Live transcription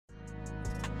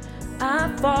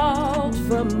I fought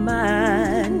for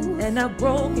mine and I've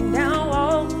broken down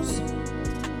walls.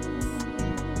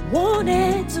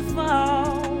 Wanted to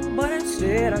fall, but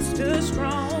instead I stood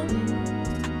strong.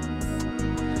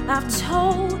 I've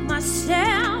told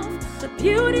myself the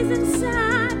beauty's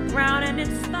inside, proud and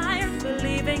inspired,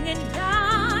 believing in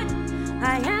God.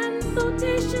 I am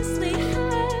audaciously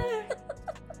hurt.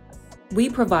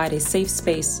 We provide a safe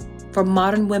space for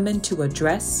modern women to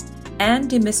address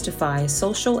and demystify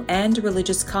social and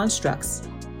religious constructs,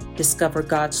 discover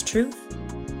God's truth,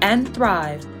 and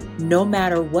thrive no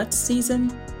matter what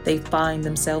season they find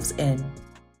themselves in.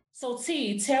 So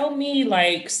T, tell me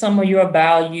like some of your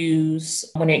values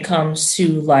when it comes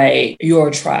to like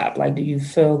your tribe. Like, do you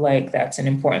feel like that's an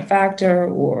important factor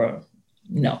or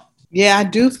no? Yeah, I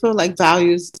do feel like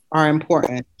values are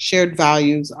important. Shared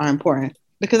values are important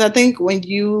because I think when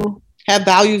you have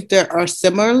values that are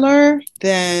similar,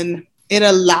 then it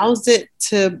allows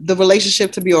the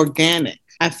relationship to be organic.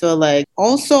 I feel like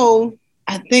also,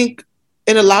 I think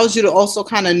it allows you to also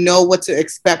kind of know what to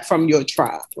expect from your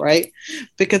tribe, right?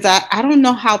 Because I don't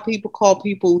know how people call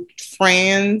people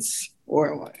friends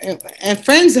and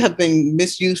friends have been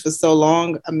misused for so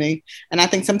long. I mean, and I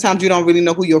think sometimes you don't really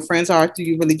know who your friends are until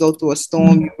you really go through a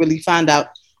storm. You really find out.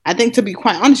 I think to be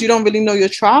quite honest, you don't really know your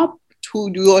tribe,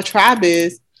 who your tribe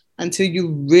is until you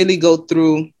really go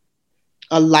through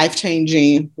a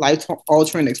life-changing,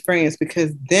 life-altering experience,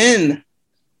 because then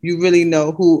you really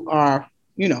know who are,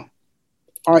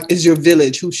 is your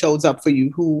village, who shows up for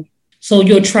you, So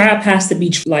your tribe has to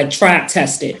be like tribe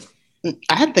tested.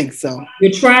 I think so.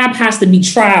 Your tribe has to be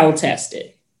trial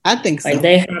tested. I think so. Like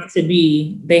they have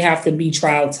to be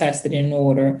trial tested in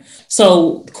order.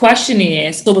 So the question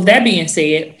is, so with that being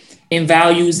said, in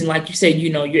values, and like you said,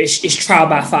 it's trial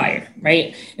by fire,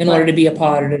 right? In order to be a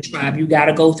part of the tribe, you got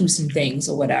to go through some things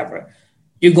or whatever.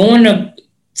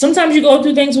 Sometimes you go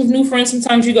through things with new friends,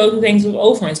 sometimes you go through things with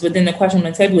old friends. But then the question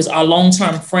on the table is, are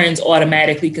long-term friends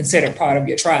automatically considered part of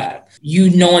your tribe? You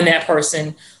knowing that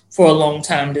person for a long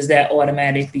time, does that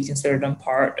automatically consider them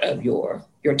part of your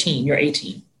team, your A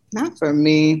team? Not for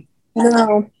me.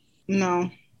 No.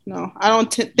 I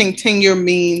don't think tenure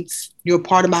means you're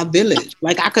part of my village.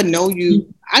 Like I could know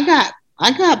you. I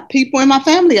got people in my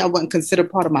family I wouldn't consider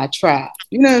part of my tribe.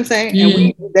 You know what I'm saying?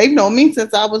 Mm-hmm. And they've known me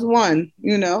since I was one,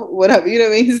 whatever, you know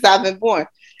what I mean? Since I've been born.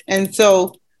 And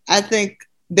so I think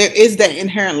there is that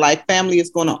inherent, like family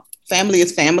is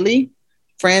family.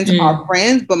 Friends are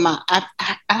friends, but I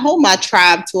hold my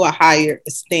tribe to a higher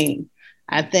esteem.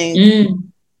 I think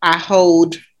I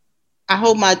hold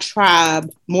my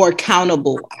tribe more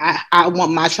accountable. I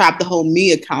want my tribe to hold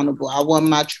me accountable. I want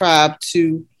my tribe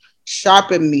to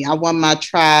sharpen me. I want my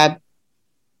tribe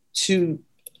to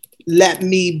let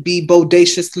me be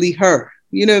bodaciously her.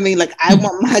 You know what I mean? Like I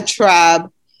want my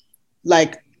tribe,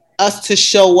 like us to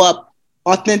show up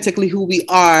authentically who we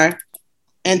are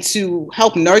and to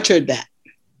help nurture that.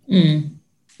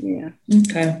 Yeah.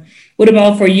 Okay. What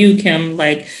about for you, Kim?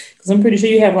 Like, because I'm pretty sure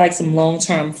you have like some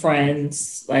long-term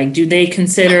friends. Like, do they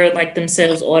consider like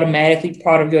themselves automatically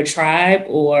part of your tribe,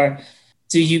 or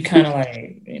do you kind of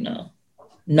like,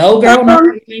 no, girl, not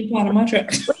really part of my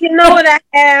tribe? Well, you know what I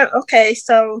have? Okay,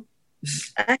 so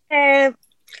I have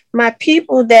my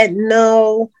people that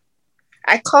know.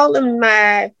 I call them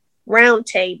my round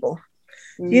table.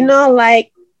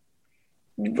 Like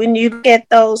when you get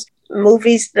those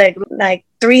movies like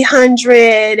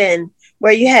 300 and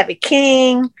where you have a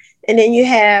king, and then you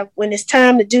have when it's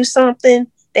time to do something,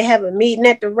 they have a meeting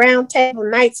at the round table,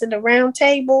 Knights of the Round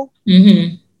Table.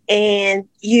 Mm-hmm. And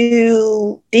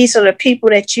these are the people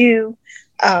that you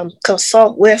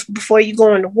consult with before you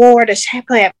go into war, to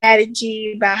have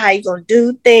strategy about how you're going to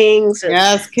do things and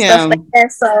stuff like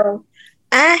that. So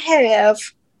I have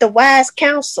the wise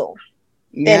counsel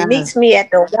that meets me at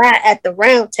the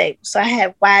round table. So I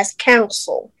have wise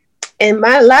counsel, and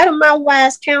a lot of my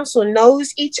wise counsel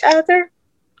knows each other.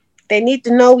 They need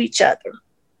to know each other.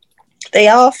 They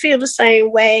all feel the same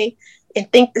way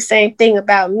and think the same thing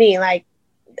about me. Like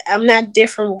I'm not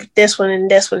different with this one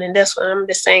and this one and this one. I'm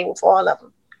the same with all of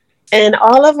them, and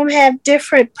all of them have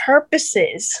different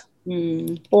purposes.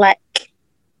 But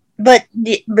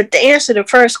to answer the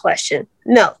first question,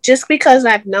 no. Just because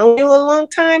I've known you a long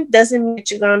time doesn't mean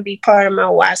that you're going to be part of my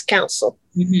wise counsel.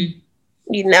 Mm-hmm.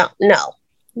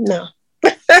 No.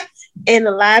 And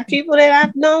a lot of people that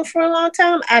I've known for a long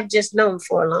time, I've just known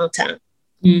for a long time.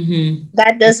 Mm-hmm.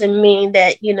 That doesn't mean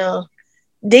that,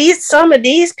 some of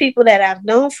these people that I've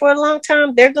known for a long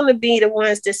time, they're going to be the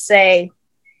ones that say,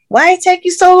 why it take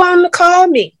you so long to call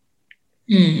me?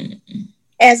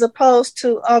 As opposed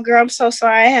to, oh, girl, I'm so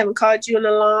sorry. I haven't called you in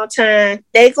a long time.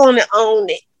 They're going to own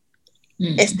it.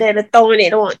 instead of throwing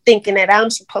it on, thinking that I'm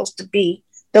supposed to be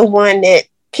the one that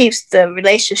keeps the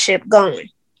relationship going.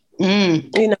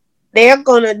 You know, they're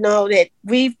going to know that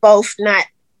we've both not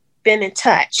been in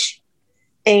touch.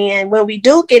 And when we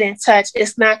do get in touch,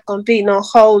 it's not going to be no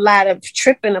whole lot of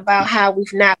tripping about how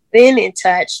we've not been in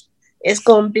touch. It's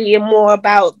going to be more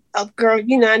about, oh, girl,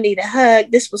 you know, I need a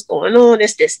hug. This was going on.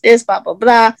 This, blah, blah,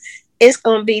 blah. It's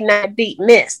going to be not beat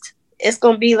missed. It's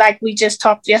going to be like we just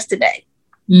talked yesterday.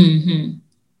 You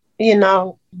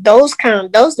know, those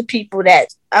the people that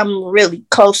I'm really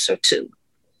closer to.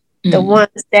 The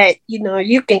ones that, you know,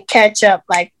 you can catch up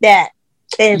like that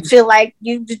and feel like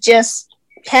you just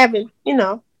haven't, you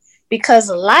know,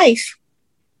 because of life,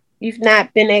 you've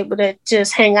not been able to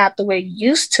just hang out the way you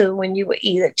used to when you were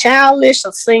either childish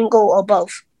or single or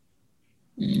both.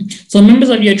 So members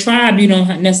of your tribe, you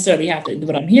don't necessarily have to.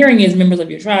 What I'm hearing is members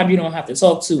of your tribe you don't have to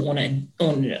talk to on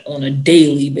a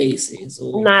daily basis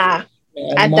or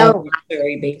I don't.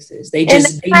 Basis. They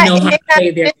know how to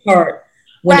play their part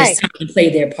when it's time to play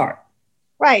their part.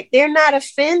 Right. They're not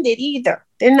offended either.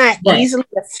 They're not easily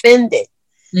offended.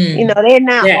 You know, they're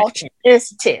not ultra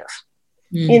sensitive.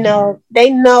 You know, they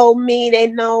know me. They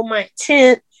know my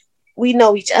intent. We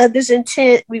know each other's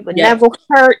intent. We would never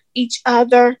hurt each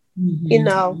other. You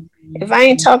know, if I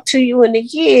ain't talked to you in a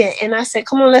year and I said,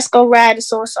 come on, let's go ride to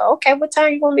so-and-so. Okay, what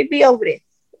time you want me to be over there?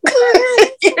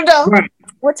 You know,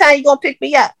 what time you going to pick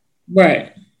me up?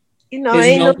 Right. You know,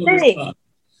 ain't no thing.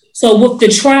 So with the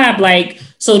tribe,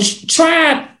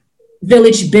 tribe,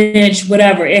 village, bench,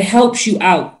 whatever, it helps you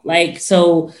out. Like,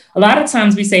 so a lot of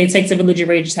times we say it takes a village to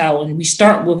raise a child, and we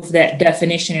start with that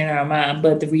definition in our mind.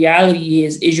 But the reality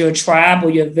is your tribe or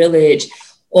your village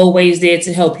always there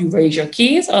to help you raise your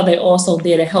kids? Or are they also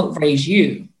there to help raise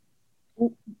you?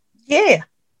 Yeah.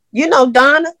 You know,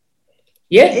 Donna.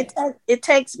 Yeah. It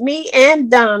takes me and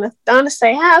Donna. Donna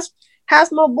say,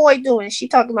 how's my boy doing? She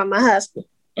talking about my husband.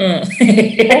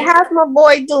 Hey, how's my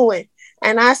boy doing?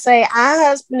 And I say, our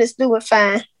husband is doing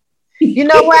fine. You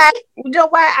know why? You know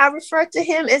why I refer to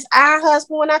him as our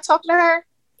husband when I talk to her?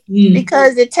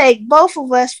 Because it takes both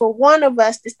of us for one of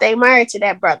us to stay married to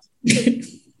that brother.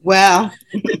 Well,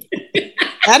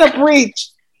 that'll preach.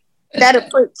 That'll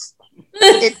preach.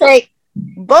 It takes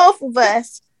both of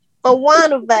us for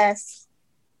one of us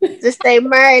to stay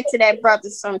married to that brother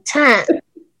sometime.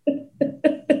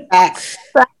 So I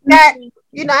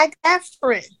got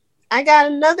friend. I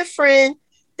got another friend.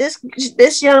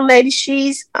 This young lady,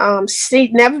 she's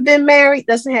never been married,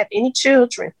 doesn't have any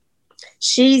children.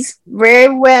 She's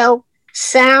very well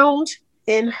sound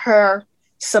in her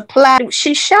supply.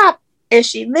 She shop and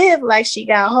she lived like she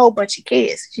got a whole bunch of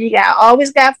kids. She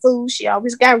always got food. She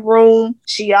always got room.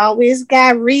 She always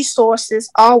got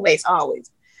resources. Always.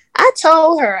 I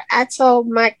told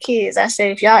my kids, I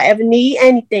said, if y'all ever need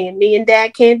anything and me and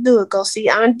Dad can't do it, go see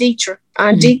Aunt Deetra.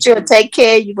 Aunt Deetra will take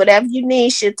care of you. Whatever you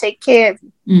need, she'll take care of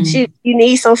you. You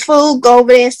need some food, go over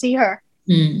there and see her.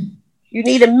 You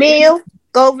need a meal,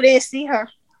 go over there and see her.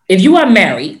 If you are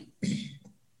married,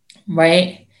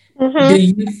 right, do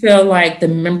you feel like the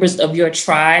members of your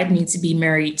tribe need to be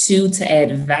married too to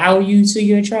add value to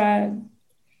your tribe?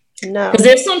 No. Because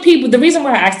there's some people, the reason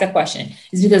why I asked that question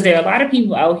is because there are a lot of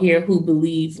people out here who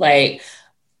believe like,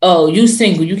 oh, you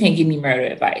single, you can't give me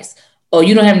marital advice. Oh,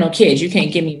 you don't have no kids, you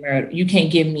can't give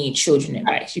me children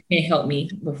advice. You can't help me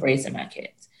with raising my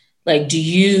kids. Like, do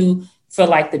you feel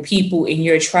like the people in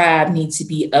your tribe need to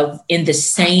be in the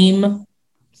same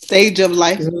stage of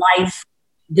life,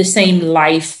 the same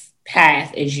life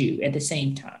path as you at the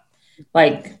same time?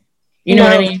 Like, you know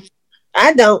what I mean?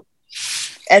 I don't.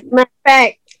 As a matter of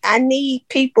fact, I need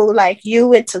people like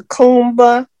you in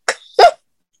Tacumba.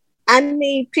 I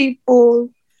need people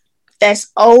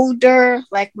that's older,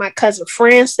 like my cousin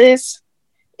Frances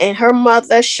and her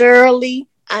mother Shirley.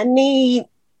 I need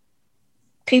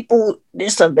people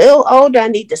that's a little older. I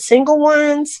need the single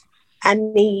ones. I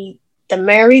need the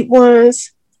married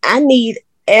ones. I need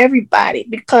everybody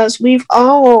because we've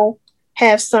all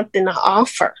have something to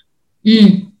offer.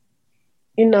 You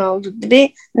know,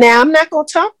 now I'm not going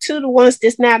to talk to the ones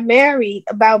that's not married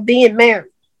about being married.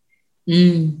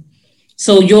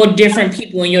 So your different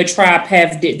people in your tribe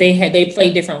they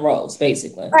play different roles,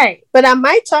 basically. Right. But I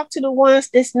might talk to the ones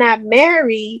that's not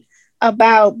married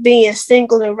about being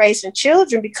single and raising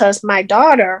children because my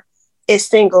daughter is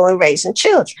single and raising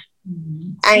children.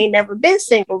 I ain't never been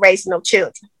single raising no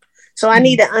children. So I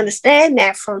need to understand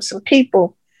that from some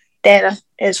people that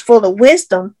is full of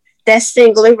wisdom that's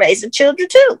single and raising children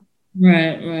too.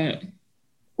 Right.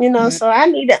 You know, so I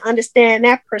need to understand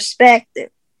that perspective,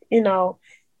 you know.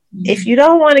 If you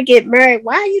don't want to get married,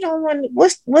 why you don't want to,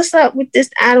 what's up with this?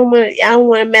 I don't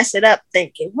want to mess it up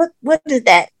thinking. What is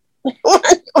that?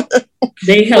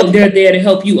 They're there to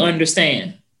help you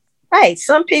understand. Right.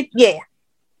 Some people, yeah.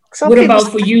 What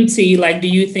about for you, T? Like, do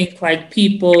you think like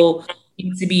people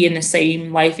need to be in the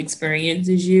same life experience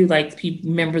as you, like people,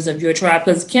 members of your tribe?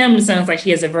 Because Kim sounds like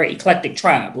she has a very eclectic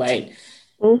tribe. Like,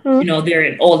 you know, they're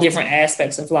in all different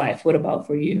aspects of life. What about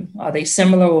for you? Are they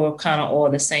similar or kind of all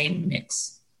the same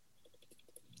mix?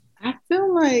 I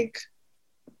feel like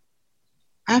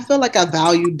I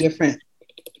value different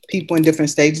people in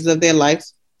different stages of their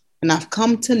lives. And I've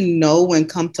come to know and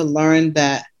come to learn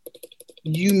that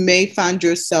you may find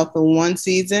yourself in one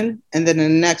season and then the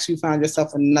next you find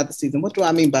yourself in another season. What do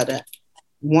I mean by that?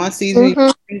 One season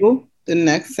you're single, the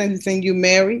next season you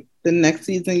marry, the next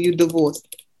season you divorce.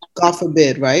 God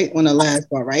forbid, right? On the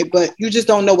last part, right? But you just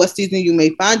don't know what season you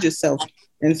may find yourself.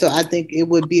 And so I think it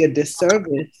would be a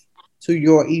disservice to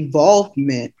your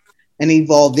evolvement and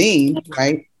evolving,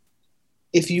 right?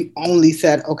 If you only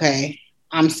said, okay,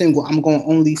 I'm single, I'm going to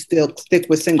only still stick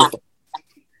with single.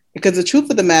 Because the truth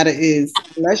of the matter is,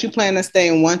 unless you plan to stay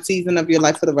in one season of your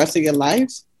life for the rest of your life,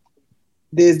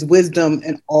 there's wisdom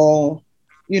in all,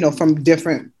 you know, from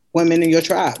different women in your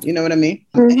tribe. You know what I mean?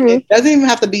 It doesn't even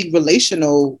have to be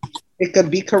relational. It could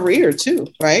be career too,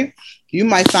 right? You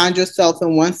might find yourself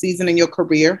in one season in your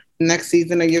career, next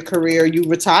season of your career, you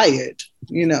retired,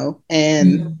 you know,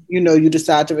 and, you know, you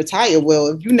decide to retire. Well,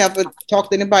 if you never talk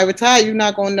to anybody retire, you're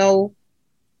not going to know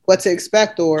what to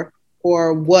expect or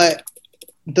what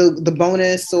the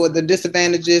bonus or the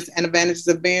disadvantages and advantages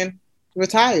of being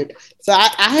retired. So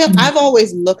I've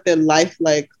always looked at life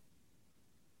like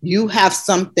you have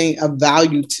something of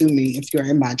value to me if you're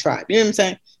in my tribe. You know what I'm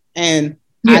saying? And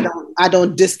I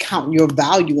don't discount your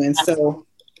value. And so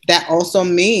that also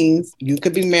means you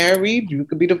could be married, you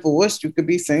could be divorced, you could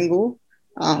be single.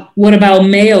 What about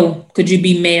male? Could you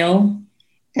be male?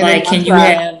 Like, can you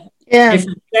have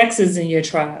different sexes in your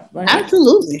tribe? Like,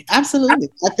 absolutely. I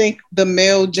think the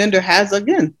male gender has,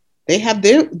 again, they have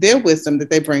their wisdom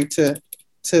that they bring to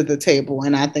the table.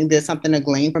 And I think there's something to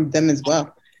glean from them as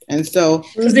well. And so,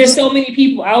 because there's so many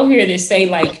people out here that say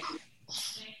like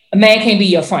a man can't be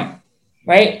your friend,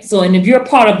 right? So, and if you're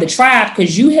part of the tribe,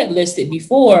 because you had listed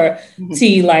before,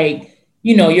 T, like,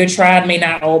 you know, your tribe may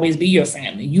not always be your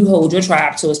family. You hold your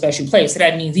tribe to a special place. So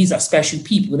that means these are special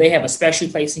people. They have a special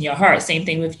place in your heart. Same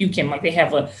thing with you, Kim. Like they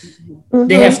have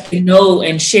they have to know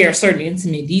and share certain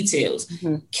intimate details.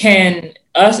 Can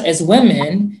us as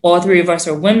women, all three of us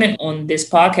are women on this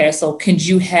podcast. So can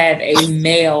you have a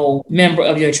male member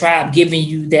of your tribe giving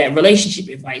you that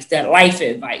relationship advice, that life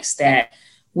advice, that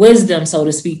wisdom, so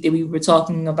to speak, that we were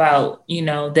talking about, you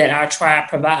know, that our tribe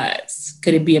provides?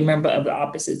 Could it be a member of the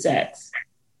opposite sex?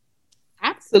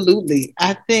 Absolutely.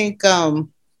 I think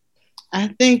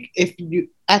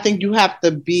you have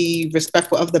to be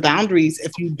respectful of the boundaries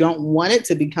if you don't want it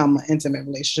to become an intimate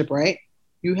relationship, right?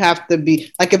 You have to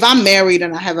be, like, if I'm married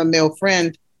and I have a male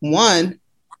friend, one,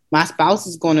 my spouse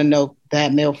is going to know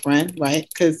that male friend, right?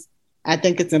 Because I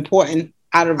think it's important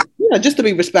out of, you know, just to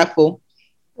be respectful.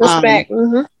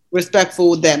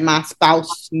 Respectful that my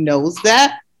spouse knows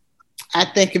that. I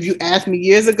think if you asked me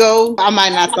years ago, I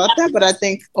might not thought that, but I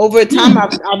think over time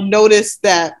I've noticed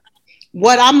that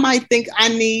what I might think I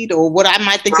need or what I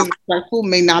might think is respectful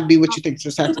may not be what you think is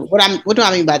respectful. What do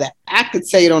I mean by that? I could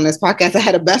say it on this podcast. I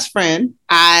had a best friend.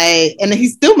 And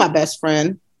he's still my best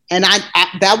friend. And I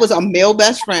that was a male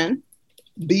best friend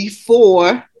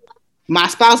before my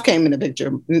spouse came in the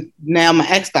picture. Now my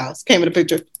ex-spouse came in the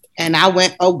picture, and I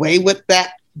went away with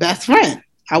that best friend.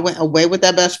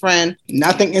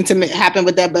 Nothing intimate happened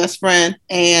with that best friend.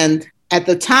 And at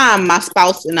the time, my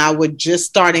spouse and I were just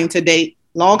starting to date.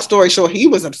 Long story short, he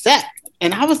was upset.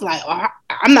 And I was like,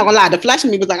 I'm not gonna lie, the flesh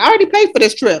in me was like, I already paid for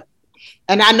this trip.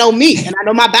 And I know me and I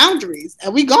know my boundaries.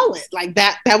 And we going. Like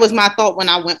that was my thought when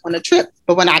I went on a trip.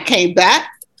 But when I came back,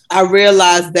 I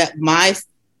realized that my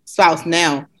spouse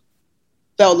now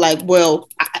felt like, well,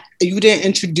 you didn't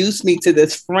introduce me to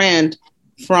this friend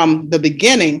from the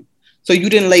beginning. So you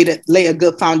didn't lay a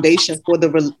good foundation for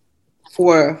the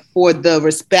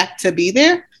respect to be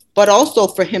there, but also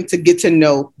for him to get to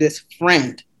know this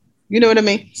friend. You know what I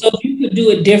mean? So if you could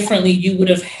do it differently, you would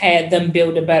have had them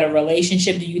build a better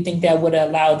relationship. Do you think that would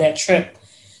allow that trip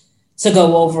to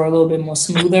go over a little bit more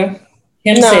smoother?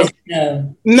 Kim says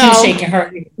no. She's shaking her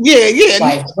head. Yeah.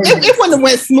 Like, it wouldn't have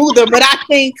went smoother, but I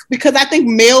think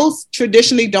males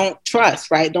traditionally don't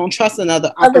trust, right? Don't trust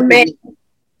other males.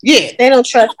 Yeah. They don't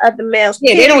trust other males.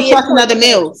 Yeah, they don't trust other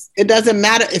males. It doesn't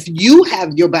matter if you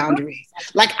have your boundaries.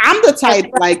 Like, I'm the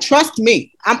type, like, trust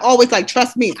me. I'm always like,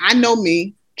 trust me. I know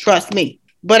me. Trust me.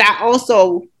 But I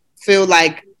also feel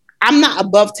like I'm not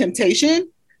above temptation,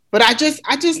 but I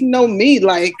just know me,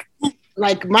 like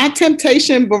my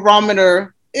temptation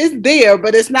barometer is there,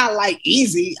 but it's not like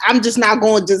easy. I'm just not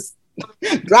going to just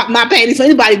drop my panties for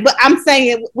anybody. But I'm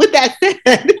saying, with that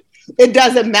said, it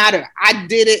doesn't matter. I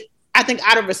did it, I think,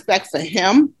 out of respect for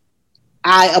him.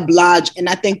 I obliged, and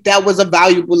I think that was a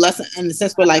valuable lesson in the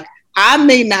sense where, like, I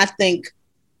may not think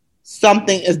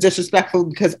something is disrespectful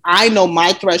because I know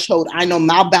my threshold, I know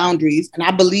my boundaries, and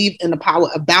I believe in the power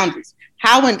of boundaries.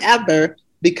 However,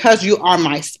 because you are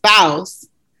my spouse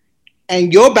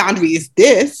and your boundary is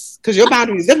this, because your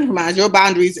boundary is different from mine, your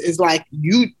boundaries is like,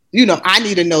 you know, I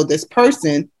need to know this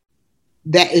person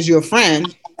that is your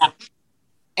friend.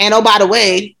 And oh, by the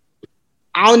way,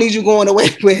 I don't need you going away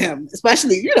with him,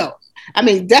 especially, you know, I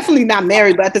mean, definitely not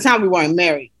married, but at the time we weren't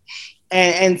married.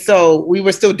 And so we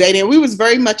were still dating. We was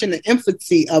very much in the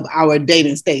infancy of our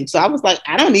dating stage. So I was like,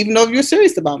 I don't even know if you're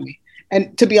serious about me.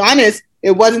 And to be honest,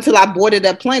 it wasn't until I boarded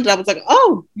that plane that I was like,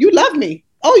 oh, you love me.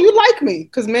 Oh, you like me.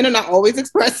 Because men are not always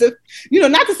expressive. You know,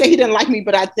 not to say he didn't like me,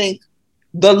 but I think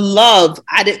the love,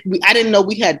 I didn't know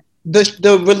we had,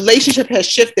 the relationship has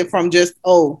shifted from just,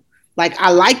 oh, like,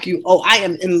 I like you. Oh, I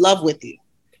am in love with you.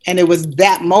 And it was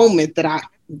that moment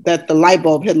that the light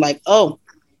bulb hit, like, oh,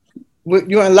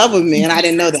 you're in love with me, and I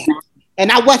didn't know that.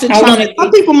 And I wasn't trying.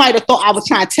 Some people might have thought I was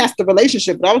trying to test the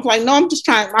relationship, but I was like, no, I'm just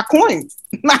trying my coins.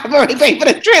 I've already paid for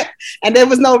the trip, and there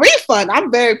was no refund.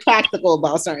 I'm very practical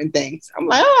about certain things. I'm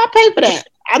like, oh, I paid for that.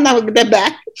 I'm not gonna get that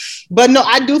back. But no,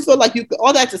 I do feel like you.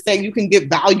 All that to say, you can get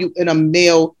value in a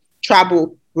male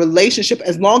tribal relationship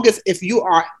as long as if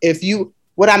you.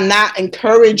 What I'm not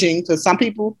encouraging, because some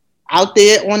people out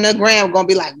there on the gram are gonna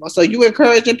be like, well, so you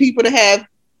encouraging people to have,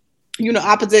 you know,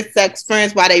 opposite sex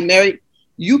friends while they married.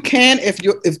 You can, if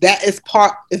that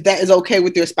is okay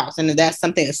with your spouse, and if that's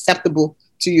something acceptable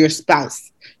to your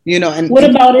spouse, you know. And what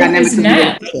about if it's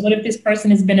not? What if this person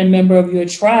has been a member of your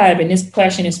tribe? And this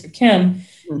question is for Kim.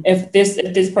 Mm-hmm. If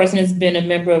this person has been a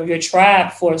member of your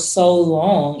tribe for so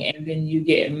long, and then you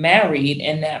get married,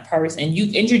 and that person, and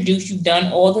you've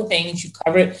done all the things, you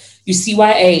covered, you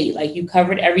CYA, like you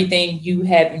covered everything, you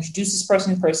have introduced this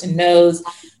person knows.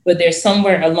 But there's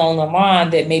somewhere along the line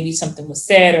that maybe something was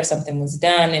said or something was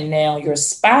done, and now your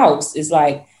spouse is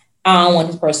like, I don't want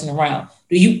this person around.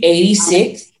 Do you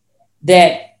 86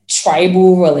 that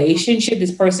tribal relationship,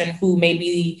 this person who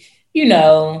maybe, you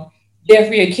know, there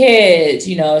for your kids,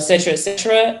 you know, et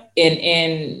cetera,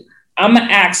 and I'm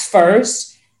gonna ask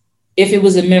first if it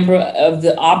was a member of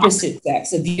the opposite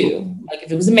sex of you, like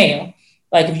if it was a male,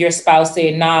 like if your spouse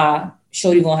said, nah,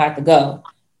 shorty gonna have to go.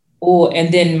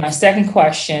 And then my second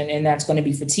question, and that's going to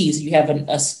be for T, so you have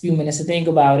a few minutes to think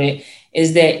about it,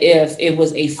 is that if it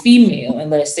was a female,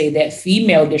 and let's say that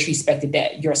female disrespected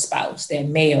that your spouse, that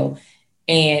male,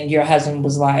 and your husband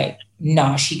was like,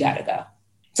 nah, she got to go.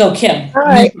 So Kim. All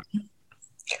right.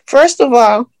 First of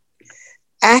all,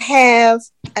 I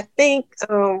think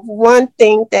one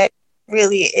thing that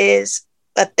really is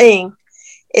a thing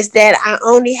is that I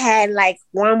only had like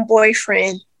one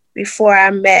boyfriend before I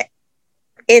met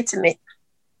intimate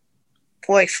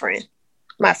boyfriend,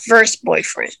 my first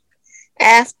boyfriend,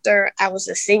 after I was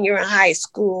a senior in high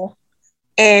school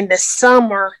and the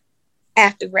summer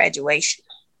after graduation.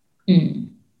 Mm.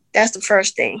 That's the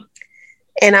first thing.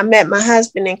 And I met my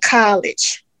husband in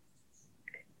college.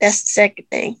 That's the second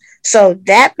thing. So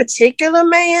that particular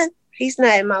man, he's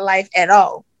not in my life at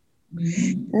all.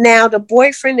 Mm. Now, the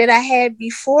boyfriend that I had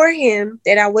before him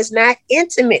that I was not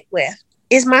intimate with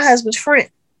is my husband's friend.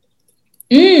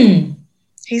 Mm.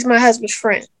 He's my husband's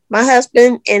friend. My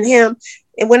husband and him.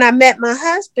 And when I met my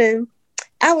husband,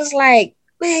 I was like,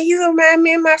 man, you remind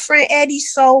me of my friend Eddie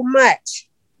so much.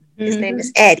 His name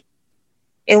is Eddie.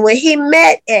 And when he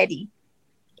met Eddie,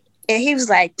 and he was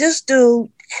like, this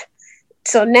dude.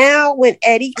 So now when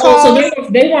Eddie called. So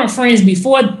they weren't friends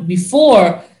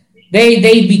before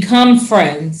they become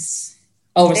friends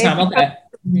over time. Okay.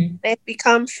 They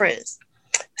become friends.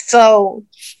 So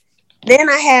then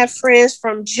I have friends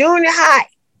from junior high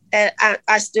that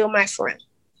are still my friend.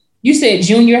 You said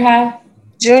junior high?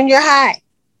 Junior high.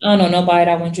 I don't know nobody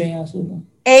that went junior high school.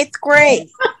 8th grade.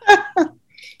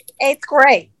 8th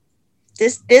grade.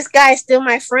 This guy is still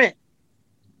my friend.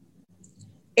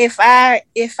 If I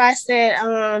said,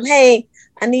 hey,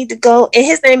 I need to go, and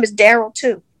his name is Daryl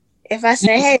too. If I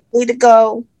say, hey, I need to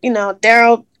go, you know,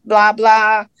 Daryl, blah,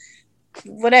 blah,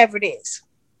 whatever it is.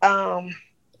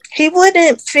 He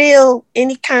wouldn't feel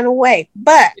any kind of way.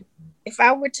 But if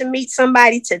I were to meet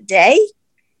somebody today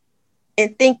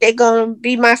and think they're going to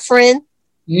be my friend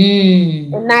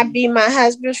and not be my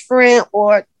husband's friend,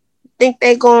 or think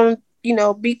they're going to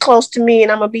be close to me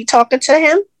and I'm going to be talking to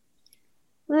him.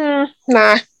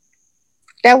 Nah,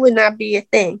 that would not be a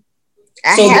thing.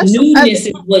 So the newness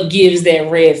is what gives that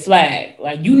red flag.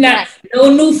 Like no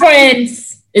new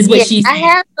friends is what she said. I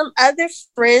have some other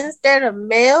friends that are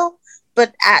male,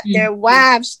 but their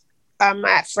wives are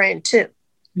my friend too.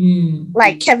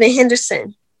 Like Kevin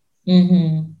Henderson.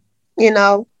 Mm-hmm.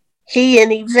 He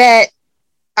and Yvette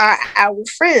are our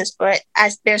friends, but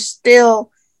they're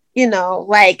still,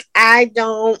 like I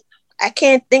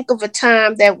can't think of a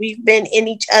time that we've been in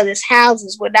each other's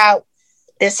houses without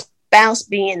their spouse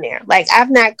being there. Like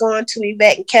I've not gone to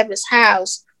Yvette and Kevin's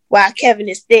house while Kevin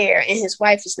is there and his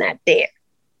wife is not there.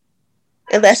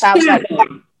 Unless I was like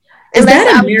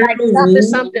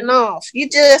something off. You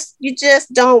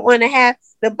just don't want to have,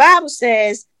 the Bible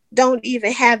says, don't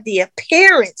even have the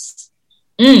appearance.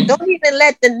 Don't even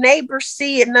let the neighbor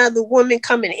see another woman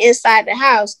coming inside the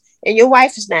house and your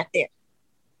wife is not there.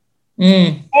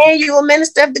 And you're a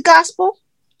minister of the gospel?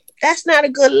 That's not a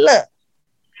good look.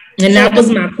 And that was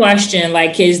my question.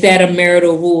 Like, is that a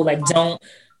marital rule? Like, don't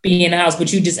be in the house,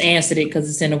 but you just answered it because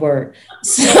it's in the word.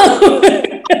 So, and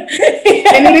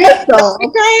it is so.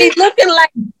 Okay. He's looking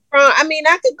like,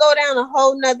 I could go down a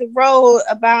whole nother road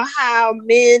about how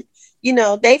men,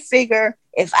 they figure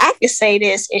if I could say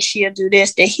this and she'll do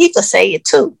this, then he could say it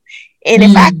too. And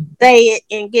if I could say it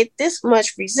and get this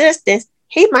much resistance,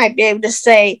 he might be able to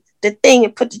say the thing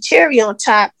and put the cherry on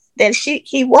top that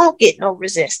he won't get no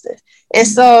resistance. And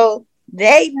so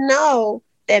they know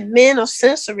that men are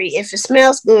sensory. If it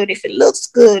smells good, if it looks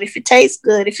good, if it tastes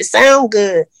good, if it sounds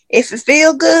good, if it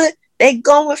feels good, they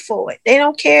going for it. They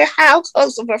don't care how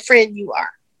close of a friend you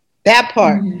are. That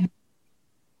part.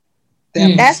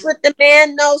 That's what the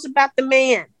man knows about the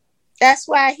man. That's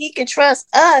why he can trust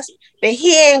us, but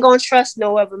he ain't gonna trust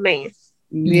no other man.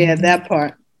 Yeah, that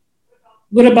part.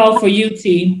 What about for you,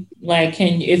 T? Like,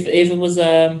 if it was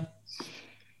a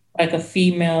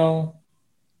female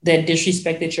that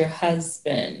disrespected your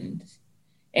husband,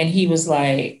 and he was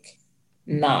like,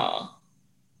 "Nah,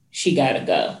 she gotta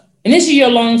go," and this is your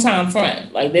longtime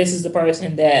friend. Like, this is the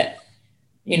person that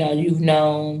you've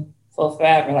known for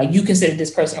forever. Like, you consider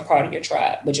this person a part of your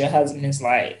tribe, but your husband is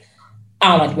like, I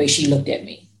don't like the way she looked at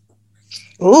me.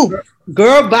 Ooh,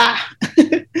 girl, bye.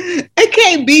 It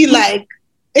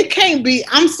can't be,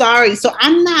 I'm sorry. So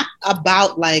I'm not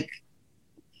about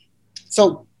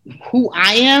who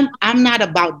I am, I'm not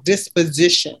about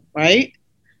disposition, right?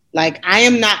 Like, I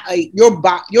am not,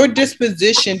 your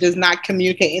disposition does not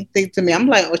communicate anything to me. I'm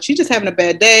like, oh, she's just having a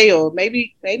bad day, or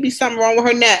maybe something wrong with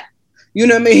her neck. You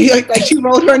know what I mean? Like she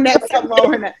rolled her neck, something wrong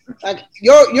with her neck. Like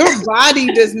your body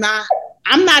does not,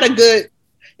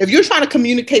 if you're trying to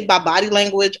communicate by body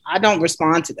language, I don't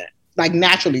respond to that. Like,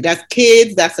 naturally, that's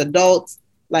kids, that's adults.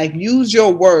 Like, use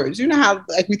your words. You know how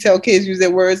we tell kids use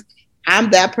their words? I'm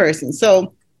that person.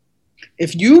 So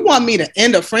if you want me to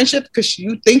end a friendship because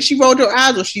you think she rolled her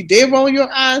eyes or she did roll your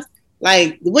eyes,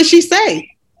 like, what'd she say?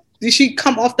 Did she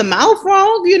come off the mouth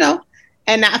wrong?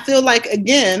 And I feel like,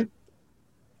 again,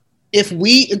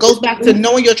 it goes back to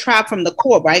knowing your tribe from the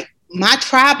core, right? My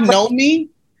tribe know me,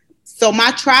 so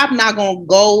my tribe not gonna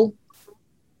go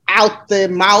out the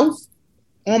mouth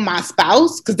on my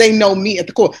spouse because they know me at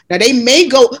the core. Now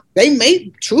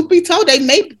truth be told, they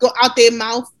may go out their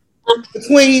mouth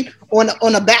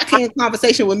on a backhand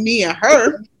conversation with me and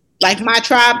her. Like, my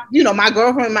tribe, my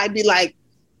girlfriend might be like,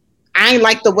 I ain't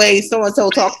like the way so-and-so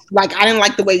talk. Like, I didn't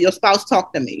like the way your spouse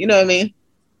talked to me. You know what I mean?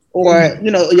 Or,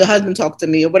 your husband talked to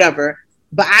me or whatever.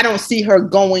 But I don't see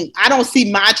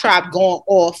my tribe going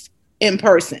off in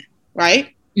person.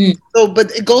 Right. So,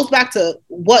 but it goes back to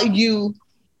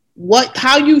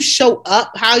how you show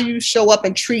up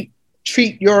and treat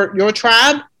your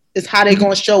tribe is how they're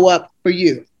going to show up for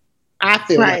you. I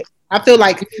feel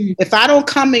like if I don't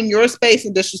come in your space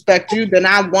and disrespect you, then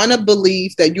I want to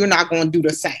believe that you're not going to do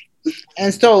the same.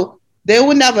 And so there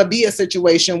will never be a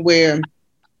situation where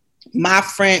my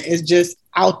friend is just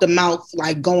out the mouth,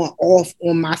 like going off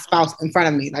on my spouse in front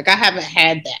of me. Like, I haven't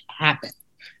had that happen.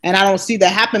 And I don't see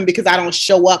that happen because I don't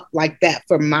show up like that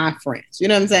for my friends. You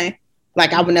know what I'm saying?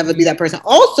 Like, I would never be that person.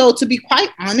 Also, to be quite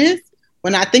honest,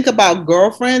 when I think about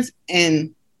girlfriends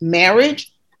and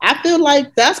marriage, I feel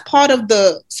like that's part of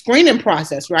the screening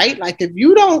process, right? Like, if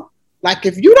you don't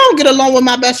get along with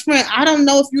my best friend, I don't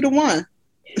know if you're the one.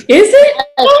 Is it?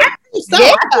 I think so.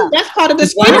 Yeah. I think that's part of the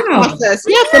screening process.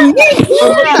 Yeah, for me.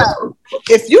 Yeah.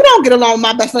 If you don't get along with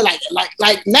my best friend,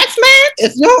 like next man,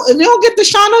 if you don't get the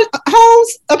Shauna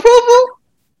Holmes approval,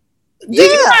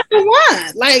 you're not the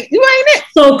one. Like, you ain't it.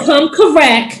 So come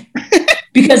correct,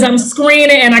 because I'm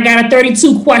screening and I got a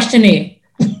 32 questionnaire.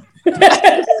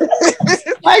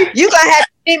 Like, You gonna have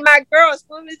to meet my girls.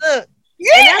 Let me look.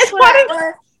 yeah, And that's it's what part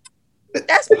of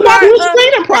that's it's part part of of the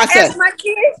screening process.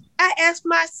 I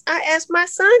asked my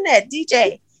son that,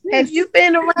 DJ, have you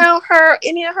been around her,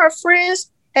 any of her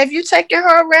friends? Have you taken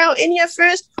her around any of her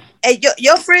friends? And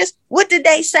your friends, what did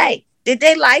they say? Did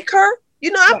they like her?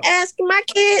 You know, I'm asking my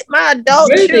kid, my adult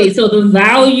Really? children. So the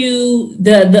value,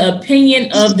 the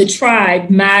opinion of the tribe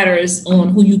matters on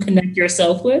who you connect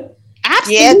yourself with?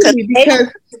 Absolutely,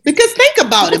 because think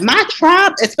about it. My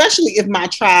tribe, especially if my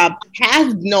tribe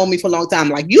has known me for a long time,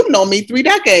 like you've known me 3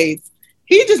 decades.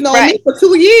 He just known me for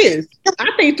 2 years.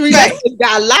 I think 3 decades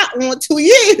got a lot on 2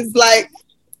 years. Like,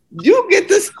 you get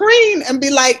to screen and be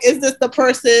like, is this the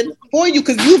person for you?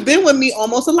 Because you've been with me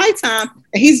almost a lifetime,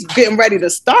 and he's getting ready to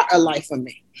start a life with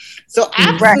me. So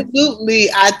absolutely,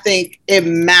 I think it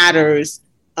matters.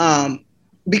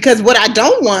 Because what I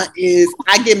don't want is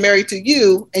I get married to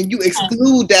you and you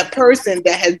exclude that person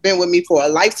that has been with me for a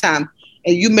lifetime,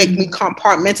 and you make me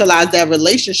compartmentalize that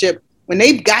relationship when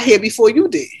they got here before you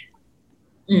did.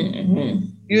 Mm-hmm.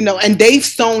 You know, and they've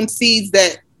sown seeds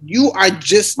that you are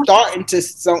just starting to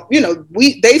sow. You know,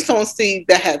 they've sown seeds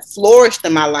that have flourished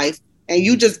in my life, and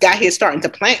you just got here starting to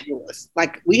plant yours.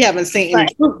 Like, we haven't seen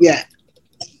any fruit yet.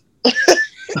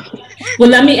 Well,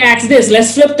 let me ask this.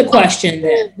 Let's flip the question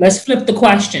then. Let's flip the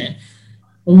question.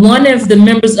 One of the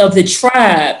members of the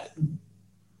tribe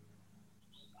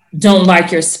don't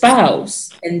like your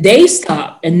spouse, and they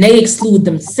stop and they exclude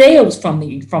themselves from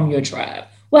your tribe.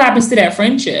 What happens to that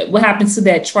friendship? What happens to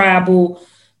that tribal,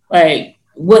 like,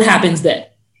 what happens then?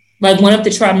 Like, one of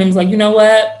the tribe members like, you know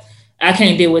what? I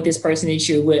can't deal with this person that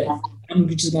you're with. I'm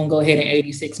just going to go ahead and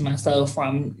 86 myself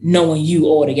from knowing you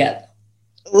altogether.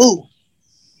 Ooh.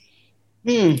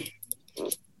 I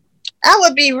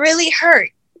would be really hurt.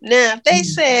 Now, if they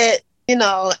said, you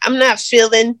know, I'm not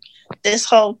feeling this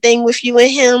whole thing with you and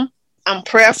him, I'm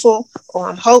prayerful or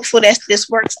I'm hopeful that this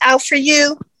works out for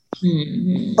you.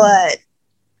 Mm-hmm. But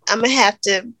I'm going to have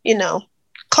to, you know,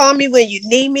 call me when you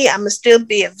need me. I'm going to still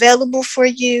be available for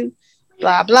you,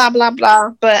 blah, blah, blah,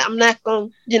 blah. But I'm not going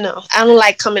to, you know, I don't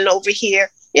like coming over here.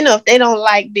 You know, if they don't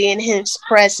like being in his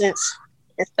presence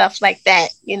and stuff like that,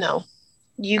 you know,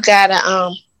 you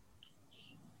gotta,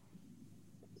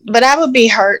 but I would be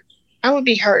hurt. I would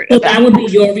be hurt. So that would be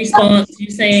your response. You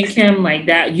saying, Kim, like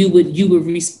that?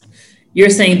 You're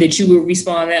saying that you would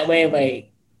respond that way,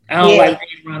 like, I don't like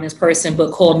being around this person,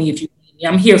 but call me if you need me.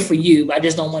 I'm here for you. I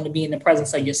just don't want to be in the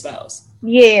presence of your spouse.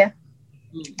 Yeah,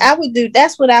 I would do.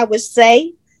 That's what I would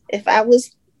say if I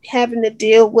was having to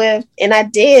deal with, and I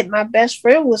did. My best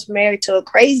friend was married to a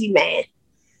crazy man.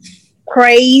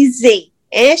 Crazy.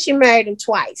 And she married him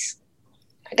twice.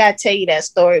 I gotta tell you that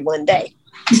story one day.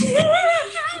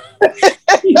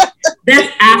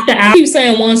 That's after I keep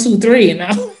saying 1, 2, 3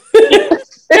 now.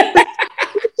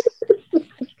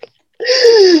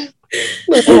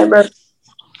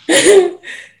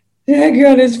 That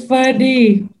girl is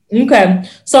funny. Okay.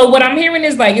 So what I'm hearing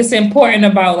is like, it's important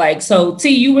about like, so T,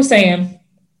 you were saying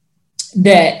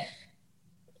that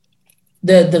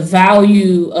the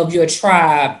value of your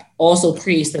tribe also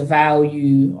creates the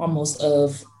value almost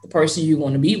of the person you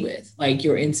want to be with, like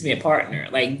your intimate partner,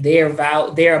 like their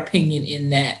opinion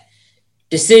in that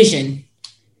decision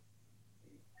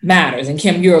matters. And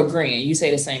Kim, you're agreeing. You say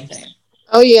the same thing.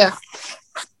 Oh yeah.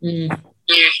 Mm.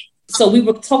 So we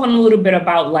were talking a little bit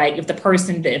about like if the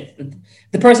person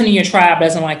in your tribe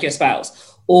doesn't like your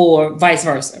spouse or vice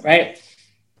versa, right?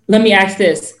 Let me ask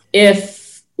this.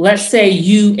 If let's say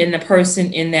you and the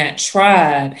person in that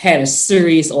tribe had a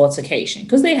serious altercation,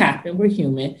 because they happen, we're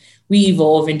human, we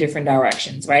evolve in different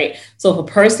directions, right? So if a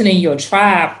person in your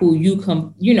tribe who we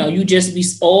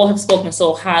all have spoken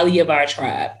so highly of our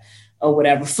tribe or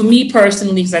whatever, for me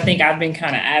personally, because I think I've been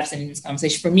kind of absent in this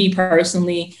conversation, for me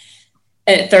personally,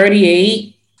 at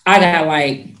 38, I got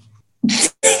like,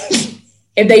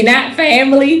 if they not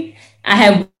family, I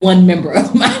have one member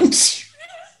of my tribe.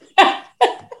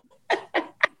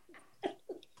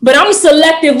 But I'm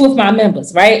selective with my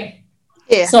members, right?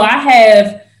 Yeah. So I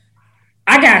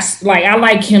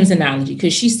like Kim's analogy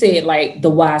because she said like the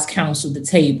wise counsel, the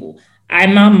table.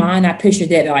 In my mind, I pictured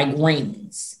that like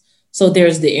rings. So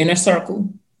there's the inner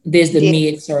circle, there's the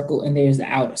mid circle, and there's the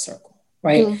outer circle,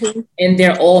 right? Mm-hmm. And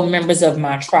they're all members of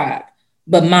my tribe.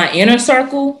 But my inner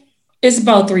circle is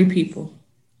about 3 people.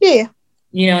 Yeah.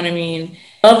 You know what I mean?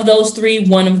 Of those 3,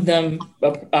 one of them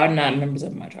are not members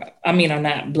of my tribe. I mean, are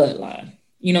not bloodline.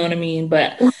 You know what I mean?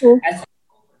 But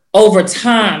over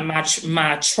time,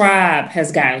 my tribe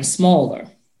has gotten smaller.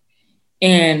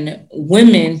 And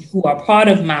women who are part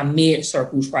of my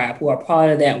mid-circle tribe, who are part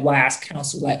of that wise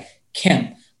counsel, like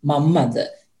Kim, my mother,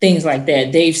 things like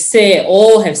that. They've said,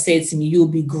 all have said to me, you'll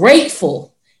be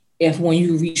grateful if when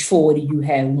you reach 40, you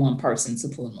have one person to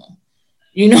pull on.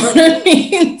 You know what I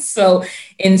mean? So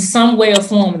in some way or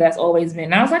form, that's always been.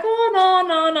 And I was like,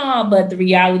 oh, no. But the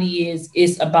reality is,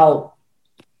 it's about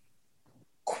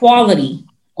quality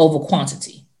over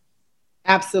quantity.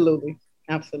 Absolutely.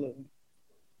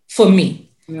 For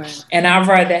me. Right. And I'd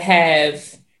rather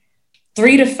have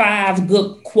 3 to 5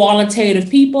 good qualitative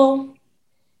people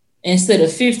instead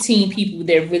of 15 people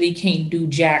that really can't do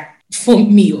jack for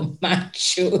me or my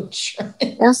children.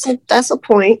 That's a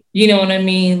point. You know what I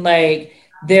mean? Like,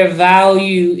 their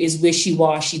value is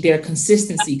wishy-washy. Their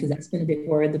consistency, because that's been a big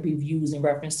word that we've used in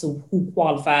reference to who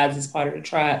qualifies as part of the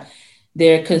tribe.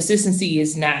 Their consistency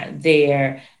is not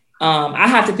there. I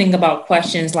have to think about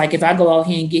questions like, if I go out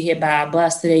here and get hit by a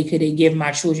bus today, could they give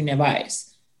my children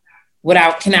advice?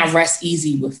 Can I rest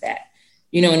easy with that?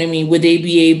 You know what I mean? Would they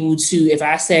be able to, if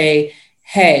I say,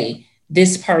 hey,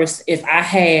 this person, if I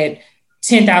had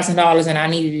 $10,000 and I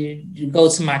needed to go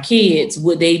to my kids,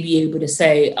 would they be able to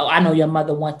say, oh, I know your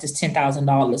mother wants this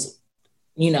 $10,000,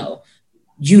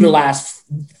 utilized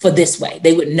for this way?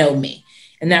 They would know me.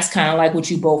 And that's kind of like what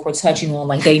you both were touching on.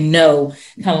 Like, they know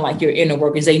kind of like your inner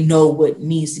workings. They know what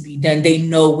needs to be done. They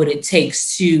know what it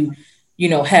takes to,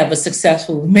 have a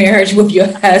successful marriage with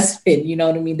your husband. You know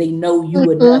what I mean? They know you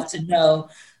enough to know,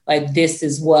 like, this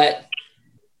is what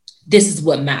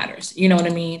matters. You know what I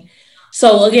mean?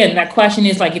 So again, that question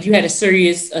is like, if you had a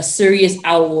serious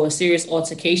out or a serious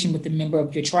altercation with a member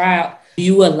of your tribe, do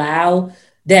you allow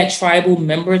that tribal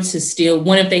member to still,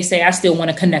 what if they say, I still want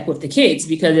to connect with the kids?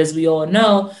 Because as we all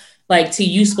know, like T,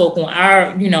 you spoke on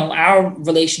our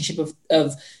relationship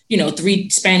of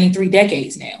spanning 3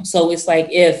 decades now. So it's like,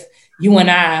 if you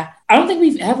and I don't think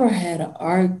we've ever had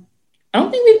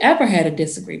a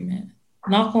disagreement.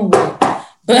 Knock on wood.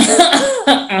 But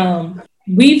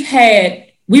we've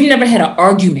never had an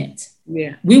argument.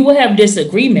 Yeah. We will have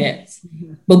disagreements,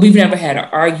 but we've never had an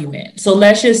argument. So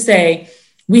let's just say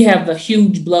we have a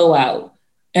huge blowout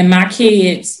and my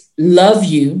kids love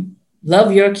your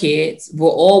kids. We're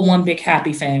all one big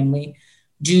happy family.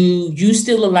 Do you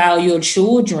still allow your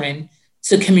children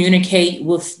to communicate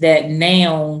with that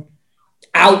now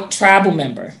out tribal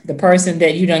member, the person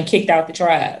that you done kicked out the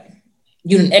tribe?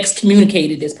 You done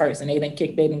excommunicated this person. They done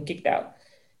kicked out.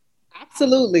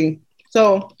 Absolutely.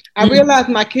 So I realized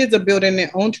my kids are building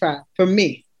their own tribe. For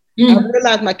me, I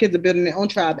realized my kids are building their own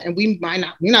tribe, and we're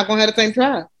not going to have the same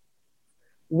tribe.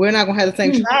 We're not going to have the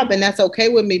same tribe, and that's okay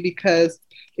with me, because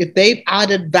if they've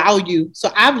added value,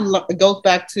 so it goes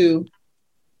back to,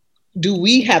 do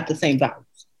we have the same values?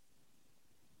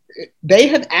 They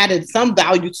have added some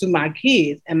value to my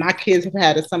kids, and my kids have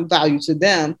added some value to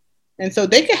them. And so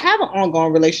they can have an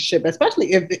ongoing relationship,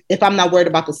 especially if I'm not worried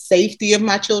about the safety of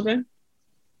my children.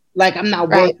 Like, I'm not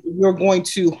worried you're going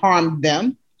to harm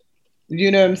them. You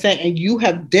know what I'm saying? And you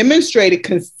have demonstrated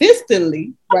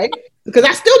consistently, right? Because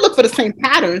I still look for the same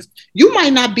patterns. You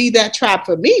might not be that tribe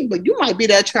for me, but you might be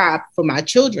that tribe for my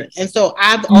children. And so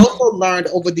I've also learned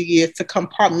over the years to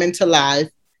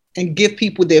compartmentalize and give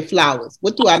people their flowers.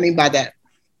 What do I mean by that?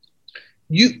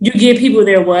 You give people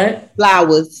their what?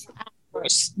 Flowers.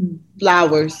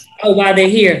 Oh, while they're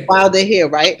here.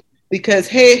 Right? Because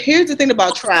here's the thing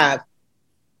about tribe.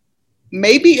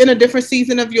 Maybe in a different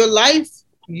season of your life,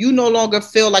 you no longer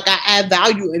feel like I add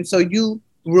value. And so you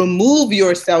remove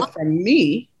yourself from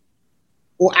me,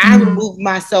 or I remove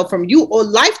myself from you, or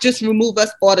life just remove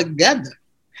us all together.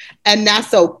 And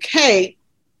that's okay.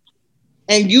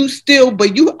 And you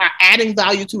are adding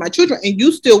value to my children, and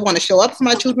you still want to show up for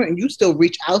my children, and you still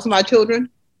reach out to my children.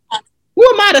 Who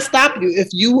am I to stop you if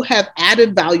you have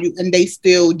added value and they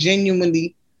still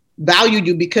genuinely value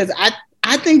you? Because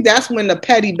I think that's when the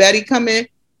petty Betty come in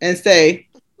and say,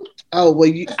 oh, well,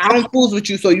 I don't fool with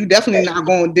you, so you definitely not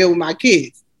going to deal with my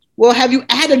kids. Well, have you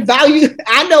added value?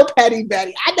 I know petty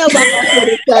Betty. I know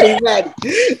my petty Betty.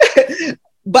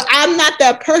 But I'm not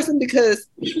that person, because,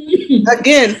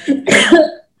 again,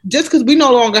 just because we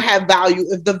no longer have value,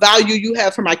 if the value you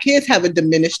have for my kids haven't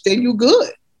diminished, then you're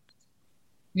good.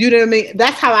 You know what I mean?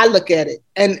 That's how I look at it.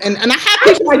 And I have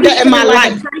people like that in my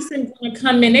life. A person gonna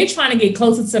come in, they trying to get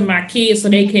closer to my kids so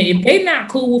they can, if they not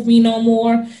cool with me no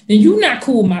more, then you not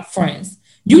cool with my friends.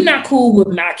 You not cool with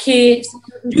my kids.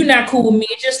 You not cool with me.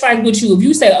 Just like with you. If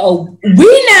you say, oh,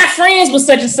 we not friends with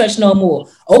such and such no more.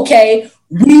 Okay,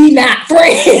 we not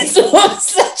friends with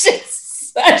such and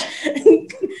such.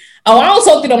 Oh, I don't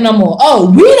talk to them no more.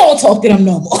 Oh, we don't talk to them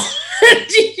no more.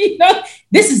 You know?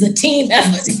 This is a team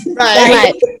effort.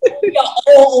 Right. We are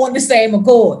all on the same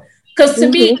accord. Because to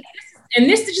me, and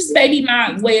this is just maybe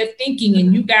my way of thinking,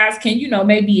 and you guys can,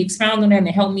 maybe expound on that and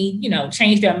help me,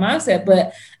 change that mindset.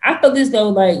 But I feel as though,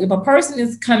 like, if a person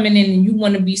is coming in and you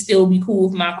want to still be cool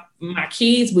with my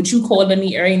kids, but you calling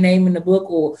me every name in the book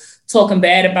or talking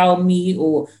bad about me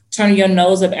or turning your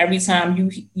nose up every time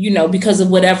because of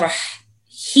whatever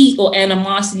heat or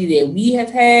animosity that we have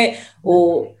had,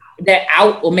 or that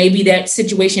out, or maybe that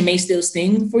situation may still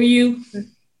sting for you.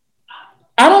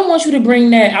 I don't want you to bring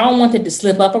that. I don't want it to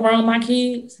slip up around my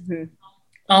kids. Mm-hmm.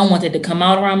 I don't want it to come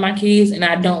out around my kids. And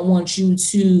I don't want you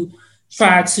to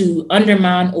try to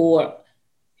undermine or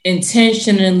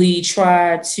intentionally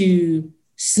try to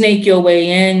snake your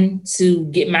way in to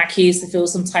get my kids to feel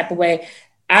some type of way.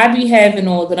 I be having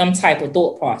all of them type of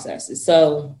thought processes.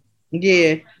 So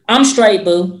yeah, I'm straight,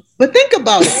 boo. But think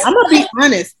about it. I'm going to be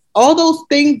honest. All those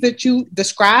things that you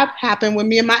described happened with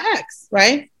me and my ex,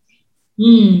 right?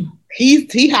 He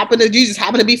just happened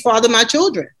to be father of my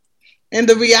children. And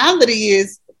the reality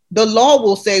is the law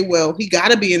will say, well, he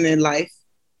got to be in their life.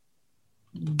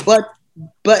 But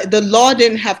the law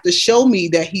didn't have to show me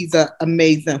that he's an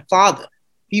amazing father.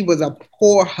 He was a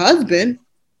poor husband.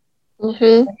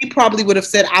 Mm-hmm. He probably would have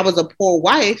said I was a poor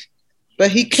wife, but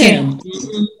he can't.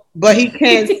 Mm-hmm. But he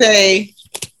can't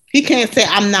say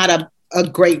I'm not a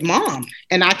great mom,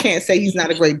 and I can't say he's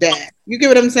not a great dad. You get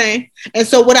what I'm saying? And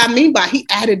so what I mean by he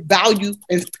added value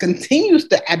and continues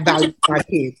to add value to my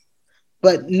kids.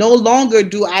 But no longer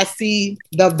do I see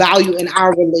the value in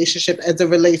our relationship as it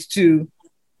relates to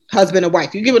husband and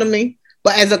wife. You get what I mean?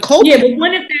 But as a coach, yeah. But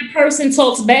what if that person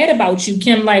talks bad about you,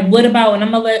 Kim? Like, what about? And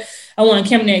I want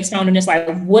Kim to expound on this.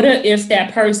 Like, what if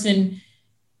that person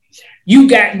you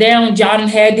got down, y'all done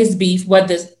had this beef,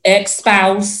 whether it's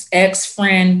ex-spouse,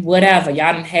 ex-friend, whatever.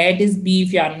 Y'all done had this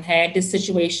beef, y'all done had this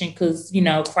situation because,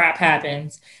 crap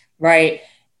happens, right?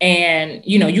 And,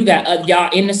 you got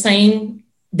y'all in the same,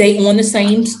 they on the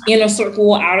same inner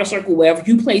circle or outer circle, wherever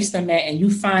you place them at, and you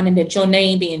finding that your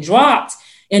name being dropped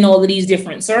in all of these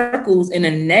different circles in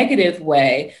a negative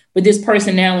way, but this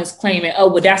person now is claiming, oh,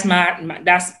 well, that's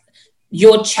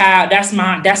your child, that's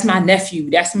my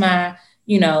nephew, that's my,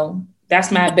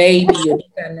 that's my baby, or this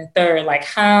and the third. Like,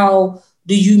 how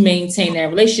do you maintain that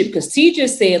relationship? Because T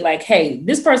just said, like, hey,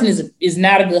 this person is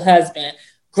not a good husband,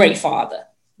 great father.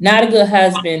 Not a good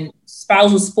husband,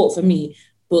 spousal support for me,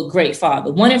 but great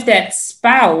father. What if that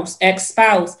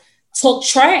ex-spouse,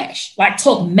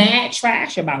 talk mad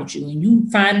trash about you, and you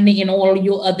finding it in all of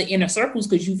your other inner circles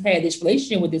because you've had this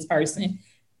relationship with this person?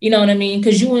 You know what I mean?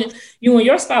 Because you and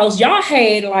your spouse, y'all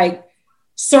had like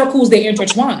circles that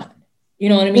intertwine. You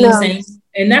know what I mean? Yeah.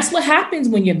 And that's what happens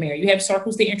when you're married. You have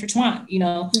circles that intertwine,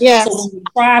 Yes. So when the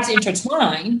tribes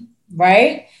intertwine,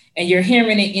 right? And you're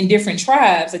hearing it in different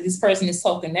tribes, like this person is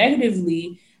talking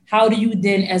negatively. How do you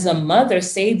then, as a mother,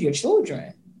 save your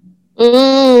children?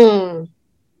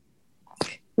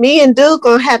 Me and Duke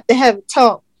gonna have to have a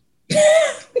talk.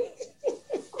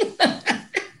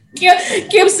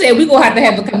 Kim said we're gonna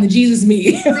have a come to Jesus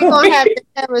meeting. We're gonna have to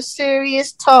have a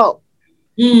serious talk.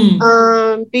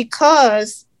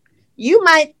 Because you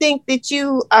might think that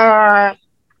you are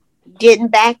getting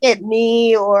back at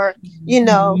me, or you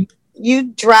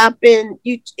dropping,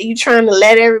 you trying to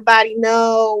let everybody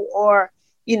know, or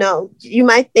you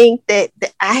might think that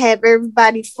I have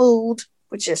everybody fooled,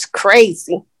 which is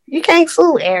crazy. You can't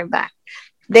fool everybody.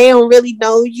 They don't really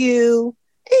know you,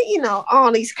 and,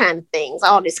 all these kind of things,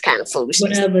 all this kind of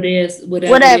foolishness. Whatever it is.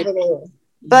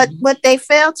 But what they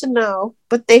fail to know,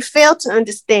 what they fail to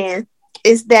understand,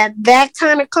 is that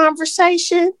kind of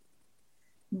conversation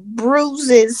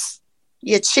bruises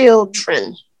your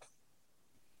children.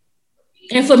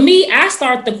 And for me, I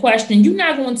start the question, you're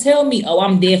not going to tell me, oh,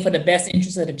 I'm there for the best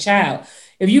interest of the child.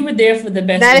 If you were there for the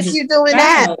best interest of the child. Not if you're doing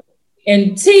that.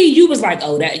 And T, you was like,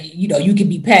 oh, that, you can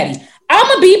be petty. I'm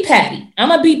going to be petty. I'm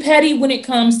going to be petty when it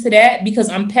comes to that, because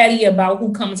I'm petty about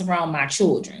who comes around my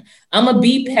children. I'm going to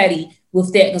be petty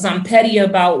with that because I'm petty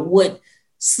about what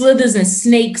slithers and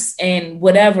snakes and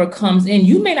whatever comes in.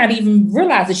 You may not even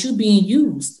realize that you're being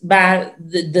used by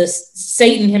the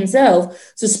Satan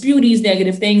himself to spew these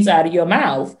negative things out of your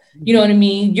mouth. You know what I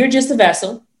mean? You're just a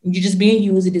vessel. You're just being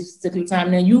used at this particular time.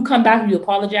 And then you come back and you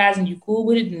apologize and you cool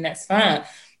with it, and that's fine.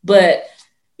 But,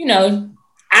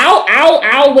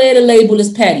 I'll wear the label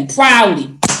as petty,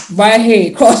 proudly, right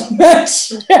here, across my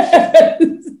chest.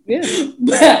 Yeah.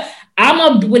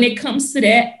 But when it comes to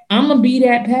that, I'm gonna be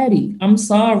that petty. I'm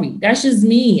sorry. That's just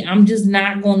me. I'm just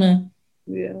not gonna.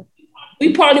 Yeah.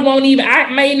 We probably won't even. I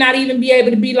may not even be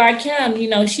able to be like him.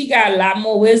 She got a lot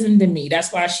more wisdom than me.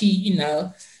 That's why she,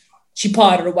 she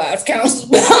part of the wise council.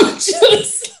 But I'm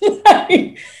just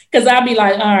like, because I'll be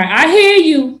like, all right, I hear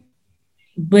you.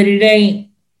 but it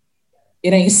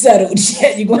ain't settled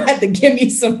yet. You're gonna have to give me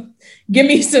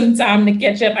some time to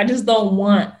catch up. I just don't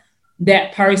want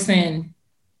that person.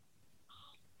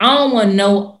 I don't want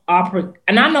no opera,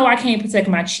 and I know I can't protect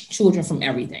my children from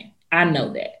everything. I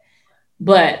know that,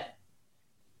 but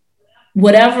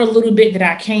whatever little bit that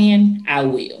I can, I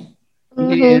will.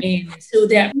 Mm-hmm. And until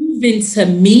that proven to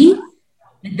me,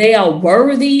 they are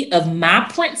worthy of my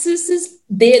princesses,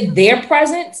 their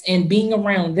presence and being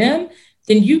around them,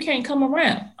 then you can't come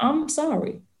around. I'm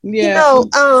sorry. Yeah. You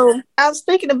know, I was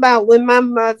thinking about when my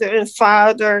mother and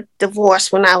father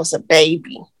divorced when I was a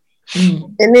baby.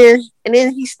 And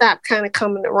then he stopped kind of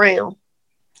coming around.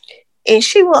 And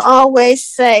she would always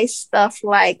say stuff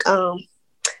like,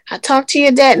 I talked to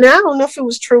your dad. Now, I don't know if it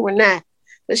was true or not,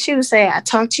 but she would say, I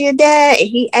talked to your dad and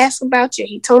he asked about you.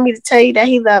 He told me to tell you that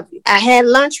he loved you. I had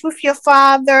lunch with your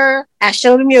father. I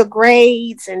showed him your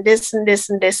grades and this and this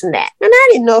and this and that. And I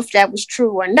didn't know if that was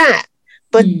true or not.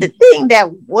 But the thing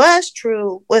that was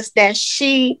true was that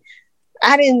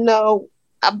I didn't know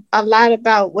a lot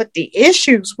about what the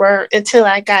issues were until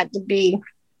I got to be,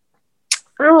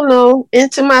 I don't know,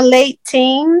 into my late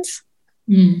teens.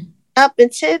 Up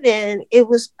until then, it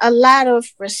was a lot of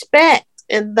respect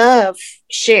and love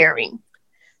sharing.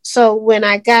 So when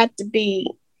I got to be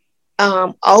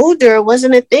older, it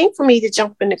wasn't a thing for me to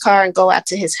jump in the car and go out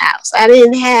to his house. I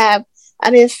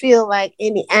didn't feel like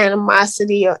any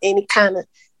animosity or any kind of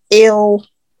ill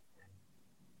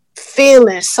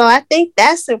feelings. So I think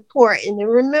that's important. And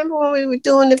remember when we were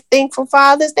doing the thing for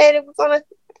Father's Day that we're going to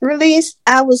release?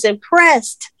 I was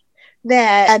impressed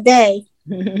that a day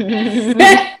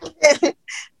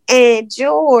and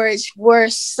George were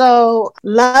so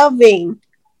loving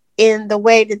in the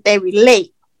way that they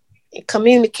relate and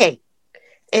communicate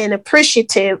and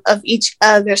appreciative of each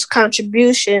other's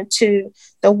contribution to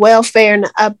the welfare and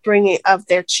the upbringing of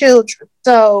their children.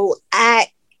 So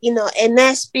and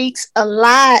that speaks a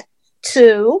lot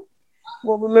to,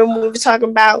 well, remember we were talking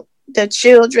about the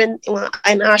children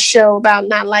in our show about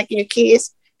not liking your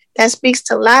kids. That speaks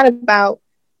to a lot about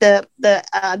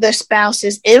the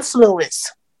spouse's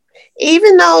influence.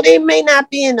 Even though they may not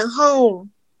be in the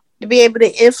home to be able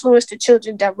to influence the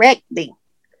children directly,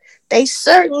 they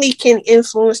certainly can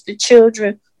influence the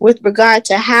children with regard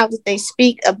to how they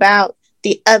speak about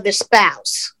the other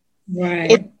spouse.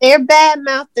 Right. If they're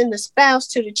bad-mouthing the spouse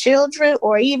to the children,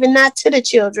 or even not to the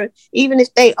children, even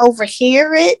if they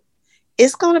overhear it,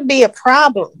 it's going to be a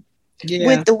problem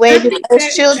with the way that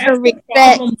those children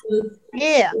respect.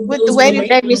 With the way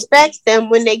that they respect them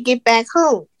when they get back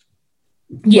home.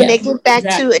 When they get back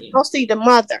to it, mostly the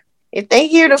mother. If they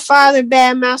hear the father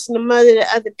bad-mouthing the mother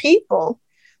to other people,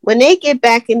 when they get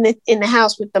back in the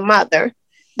house with the mother,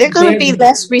 they're going to be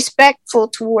less respectful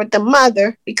toward the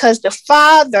mother because the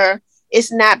father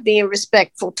is not being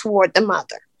respectful toward the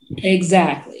mother.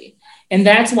 Exactly. And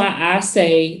that's why I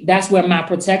say that's where my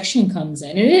protection comes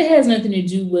in. And it has nothing to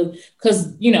do with,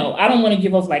 because, I don't want to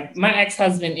give off, like, my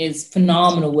ex-husband is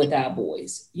phenomenal with our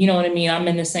boys. You know what I mean? I'm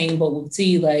in the same boat with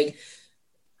T, like,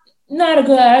 not a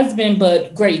good husband,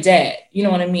 but great dad. You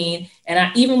know what I mean?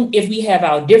 And even if we have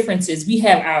our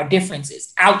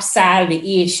differences, outside of the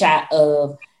earshot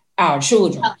of our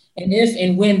children. And if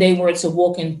and when they were to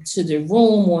walk into the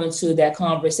room or into that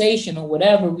conversation or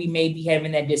whatever, we may be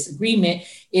having that disagreement.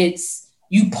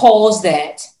 You pause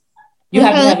that. You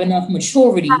have to have enough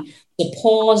maturity to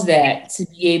pause that, to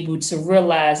be able to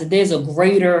realize that there's a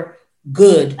greater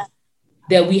good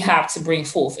that we have to bring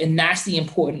forth. And that's the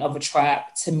importance of a tribe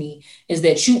to me, is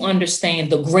that you understand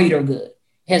the greater good.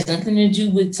 It has nothing to do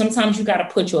with, sometimes you got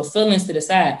to put your feelings to the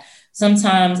side.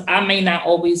 Sometimes I may not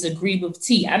always agree with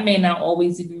T. I may not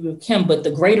always agree with Kim, but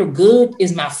the greater good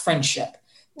is my friendship.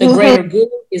 The greater good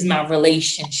is my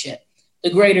relationship.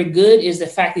 The greater good is the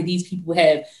fact that these people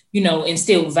have,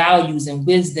 instilled values and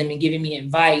wisdom and giving me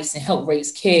advice and help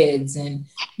raise kids and,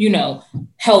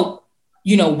 help,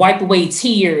 wipe away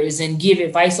tears and give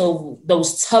advice over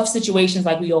those tough situations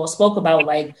like we all spoke about.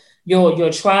 Like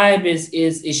your tribe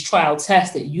is trial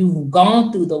tested. You've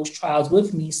gone through those trials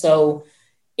with me. So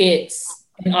it's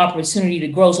an opportunity to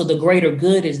grow. So the greater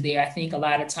good is there. I think a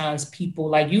lot of times people,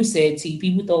 like you said, T,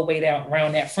 people throw away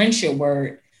around that friendship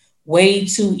word way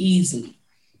too easily.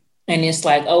 And it's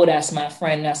like, oh, that's my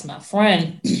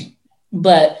friend.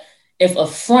 But if a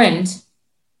friend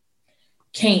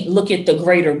can't look at the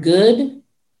greater good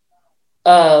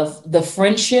of the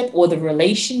friendship or the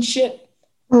relationship,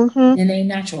 then they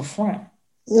not your friend.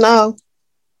 No.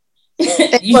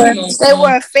 They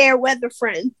were a fair weather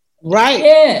friend. Right.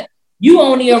 Yeah. You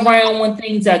only around when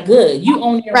things are good. You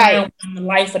only around when the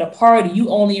life of the party. You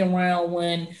only around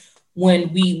when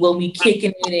we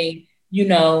kicking it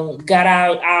got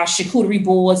our charcuterie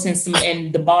boards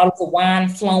and the bottles of wine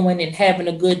flowing and having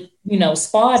a good,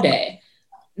 spa day.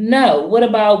 No. What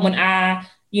about when I,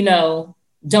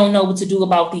 don't know what to do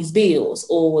about these bills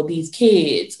or these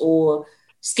kids, or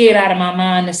scared out of my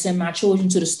mind to send my children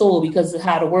to the store because of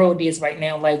how the world is right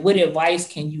now? Like, what advice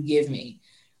can you give me?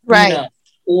 Right.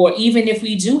 Or even if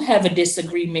we do have a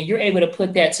disagreement, you're able to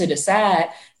put that to the side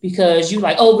because you're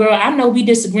like, oh, girl, I know we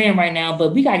disagreeing right now,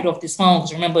 but we got to get off this phone.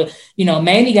 Because remember,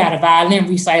 Manny got a violin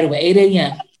recital at 8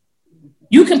 a.m.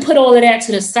 You can put all of that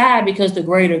to the side because the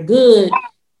greater good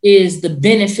is the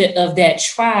benefit of that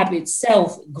tribe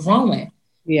itself growing.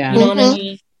 Yeah. You know what I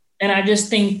mean? And I just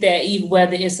think that even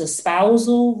whether it's a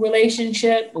spousal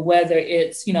relationship, or whether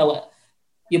it's,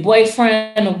 your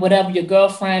boyfriend or whatever, your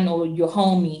girlfriend or your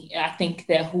homie, I think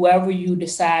that whoever you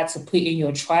decide to put in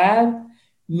your tribe,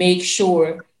 make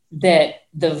sure that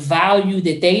the value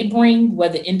that they bring,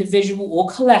 whether individual or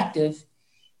collective,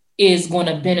 is going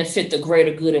to benefit the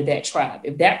greater good of that tribe.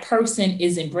 If that person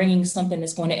isn't bringing something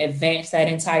that's going to advance that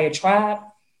entire tribe,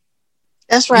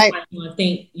 that's right.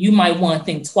 You might want to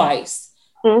think twice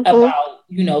about,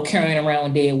 carrying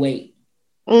around dead weight.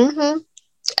 Mm-hmm.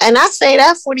 And I say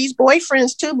that for these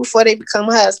boyfriends too before they become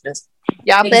husbands.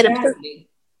 Y'all better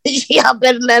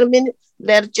let them in,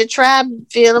 let your tribe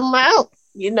feel them out.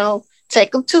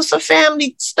 Take them to some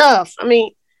family stuff. I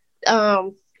mean,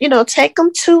 take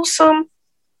them to some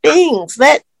things.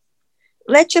 Let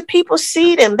your people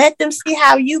see them. Let them see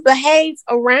how you behave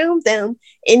around them.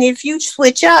 And if you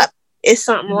switch up, it's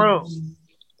something wrong.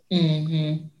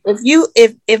 Mm-hmm.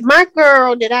 If my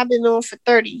girl that I've been on for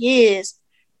 30 years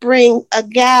bring a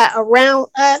guy around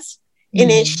us and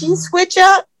then she switch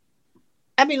up,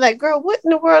 I'd be like, girl, what in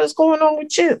the world is going on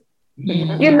with you?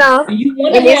 Mm-hmm. You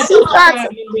want to have those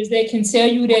members that can tell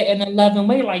you that in a loving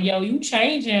way, like, yo, you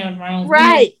changing around.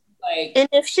 Right. Like, and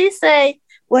if she say,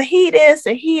 well, he this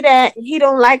and he that, and he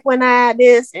don't like when I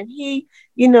this, and he,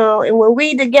 and when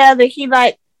we together, he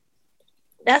like,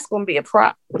 that's going to be a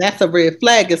problem. That's a red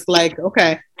flag. It's like,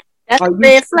 okay. That's a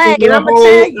red flag. And I'm going to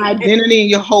tell you. Identity and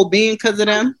your whole being because of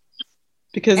them.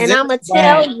 And I'm going to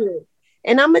tell you.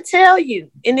 And I'm going to tell you.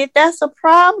 And if that's a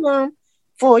problem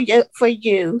for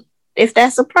you, if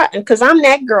that's a problem, because I'm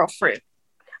that girlfriend.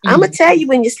 Mm-hmm. I'm going to tell you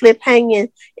when you slip hanging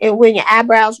and when your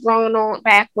eyebrows growing on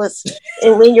backwards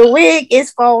and when your wig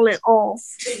is falling off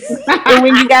and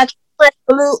when you got too much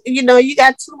blue, you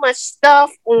got too much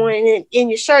stuff on in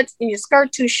your shirt and your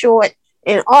skirt too short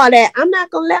and all that. I'm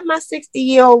not going to let my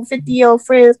 60-year-old, 50-year-old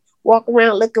friends walk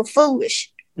around looking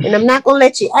foolish. And I'm not going to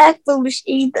let you act foolish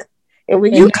either. And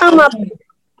when you come up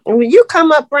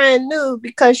brand new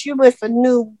because you with a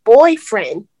new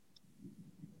boyfriend,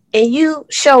 and you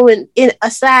showing in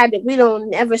a side that we don't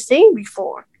never seen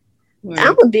before, right.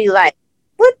 I'm gonna be like,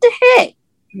 what the heck?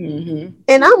 Mm-hmm.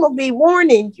 And I'm gonna be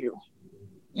warning you.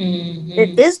 Mm-hmm.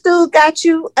 If this dude got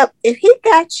you up, if he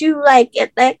got you like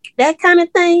at that kind of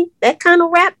thing, that kind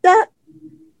of wrapped up,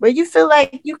 where you feel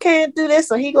like you can't do this,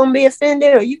 or he gonna be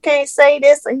offended, or you can't say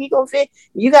this, or he gonna fit.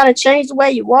 You gotta change the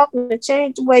way you walk, and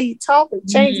change the way you talk, and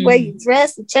change the way you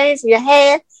dress, and change your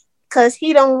hair. Because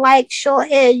he don't like short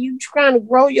hair, you trying to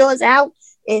grow yours out,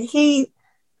 and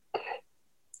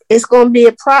it's gonna be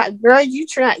a problem. Girl, you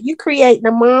creating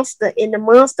a monster, and the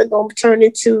monster gonna turn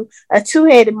into a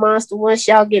two-headed monster once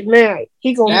y'all get married.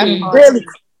 He gonna be really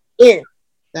in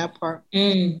that part.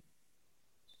 Mm.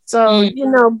 So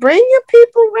bring your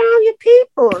people around your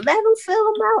people. Let them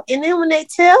fill them out, and then when they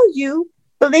tell you,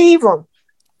 believe them.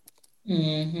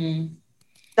 Mm-hmm.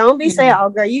 Don't be saying, "Oh,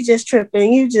 girl, you just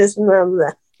tripping. You just blah,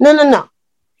 blah." No.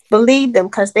 Believe them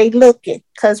because they looking.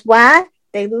 Because why?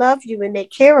 They love you and they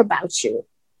care about you.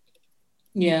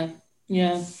 Yeah.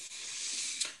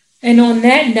 And on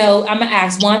that note, I'm going to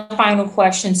ask one final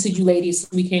question to you ladies so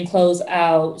we can close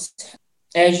out.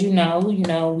 As you know,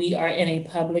 we are in a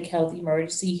public health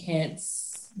emergency,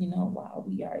 hence, while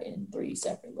we are in 3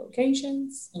 separate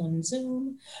locations on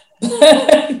Zoom.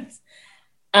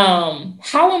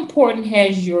 How important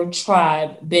has your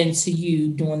tribe been to you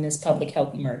during this public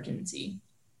health emergency?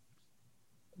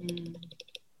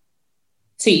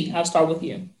 T, I'll start with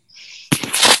you.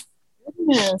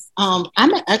 Yes, I'm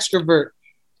an extrovert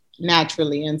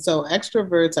naturally, and so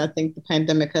extroverts, I think the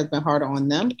pandemic has been harder on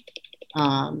them.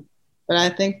 But I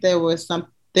think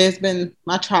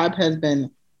my tribe has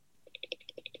been,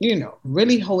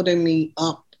 really holding me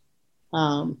up.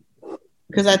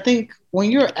 Because I think when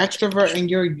you're an extrovert and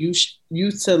you're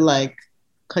used to like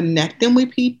connecting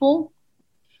with people,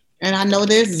 and I know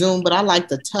there's Zoom, but I like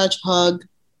to touch, hug,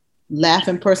 laugh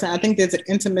in person. I think there's an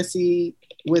intimacy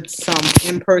with some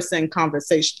in-person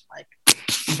conversation, like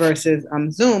versus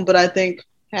Zoom. But I think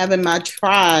having my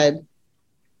tribe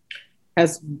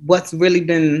has what's really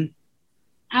been,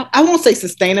 I won't say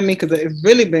sustaining me, because it's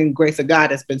really been grace of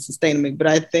God that's been sustaining me, but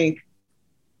I think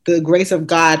the grace of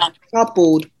God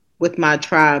coupled with my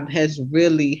tribe has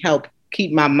really helped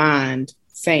keep my mind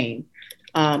sane.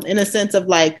 In a sense of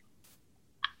like,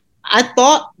 I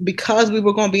thought because we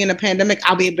were going to be in a pandemic,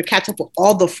 I'll be able to catch up with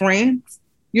all the friends,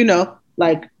 you know,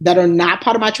 like that are not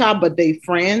part of my tribe, but they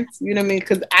friends, you know what I mean?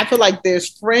 Because I feel like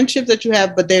there's friendships that you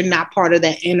have, but they're not part of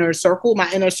that inner circle.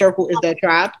 My inner circle is that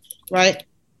tribe, right?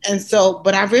 And so,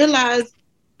 but I realized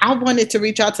I wanted to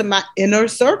reach out to my inner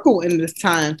circle in this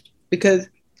time, because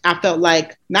I felt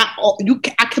like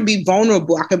I could be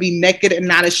vulnerable. I could be naked and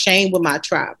not ashamed with my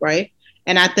tribe, right?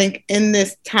 And I think in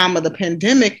this time of the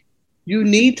pandemic, you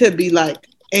need to be like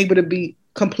able to be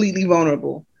completely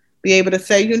vulnerable, be able to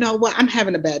say, you know what, I'm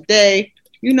having a bad day.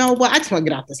 You know what, I just want to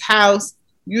get out this house.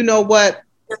 You know what,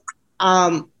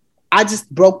 I just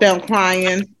broke down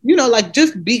crying. You know, like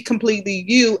just be completely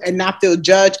you and not feel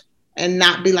judged and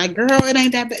not be like, girl, it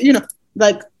ain't that bad. You know,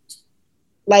 like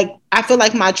I feel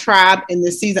like my tribe in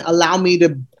this season allow me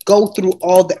to go through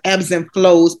all the ebbs and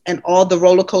flows and all the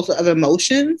roller coaster of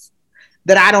emotions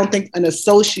that I don't think an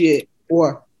associate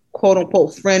or quote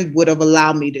unquote friend would have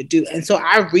allowed me to do. And so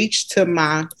I reached to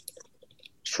my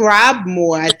tribe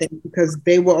more, I think, because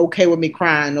they were okay with me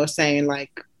crying or saying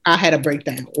like I had a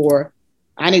breakdown or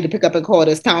I need to pick up and call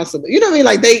this counselor. You know what I mean?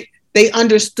 Like they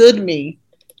understood me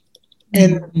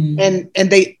and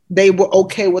they were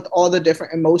okay with all the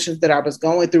different emotions that I was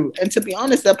going through. And to be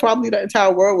honest, that probably the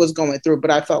entire world was going through,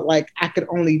 but I felt like I could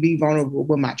only be vulnerable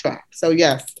with my tribe. So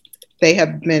yes, they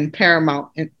have been paramount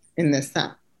in this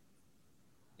time.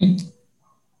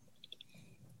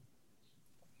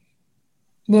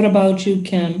 What about you,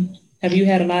 Kim? Have you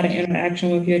had a lot of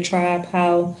interaction with your tribe?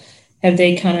 How have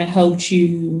they kind of helped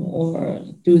you or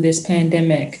through this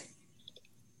pandemic?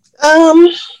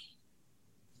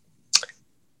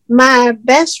 My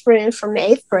best friend from the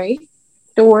 8th grade,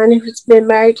 the one who's been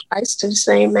married twice to the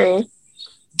same man,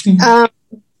 I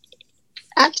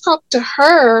talked to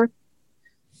her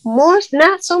more,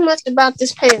 not so much about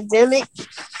this pandemic,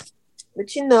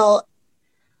 but you know,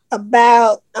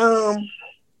 about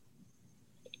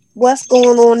what's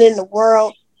going on in the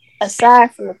world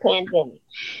aside from the pandemic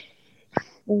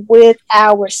with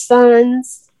our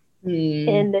sons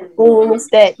and the things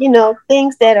that, you know,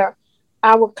 things that are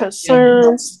our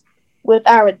concerns with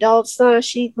our adult son.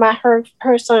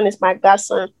 Her son is my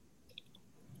godson.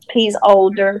 He's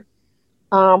older,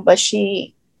 but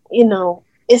she, you know,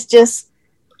 it's just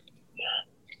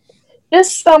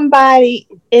somebody,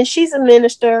 and she's a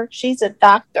minister. She's a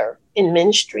doctor in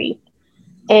ministry,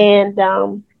 and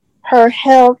her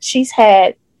health. She's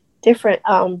had different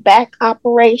back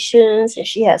operations, and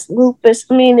she has lupus.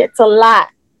 I mean, it's a lot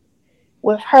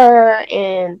with her,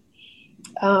 and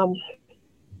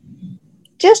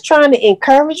just trying to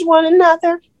encourage one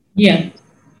another. Yeah.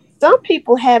 Some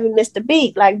people haven't missed a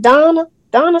beat, like Donna.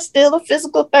 Donna's still a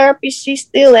physical therapist. She's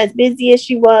still as busy as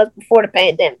she was before the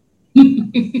pandemic.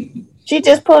 She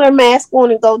just put her mask on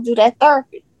and go do that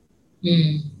therapy.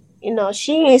 You know,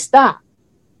 she ain't stopped.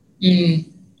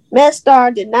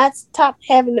 MedStar did not stop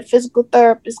having the physical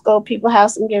therapist go to people's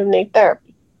house and give them their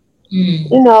therapy.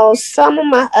 You know, some of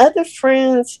my other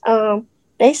friends,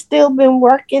 they still been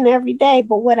working every day.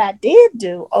 But what I did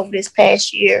do over this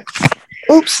past year,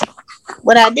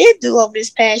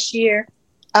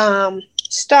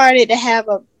 started to have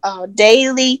a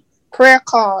daily prayer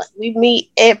call. We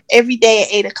meet every day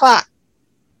at 8:00.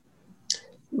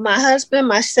 My husband,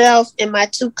 myself, and my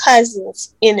 2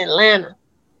 cousins in Atlanta,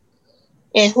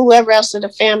 and whoever else in the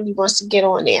family wants to get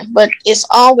on there. But it's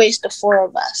always the 4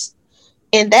 of us.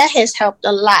 And that has helped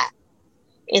a lot.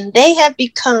 And they have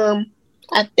become,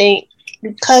 I think,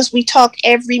 because we talk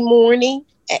every morning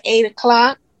at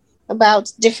 8:00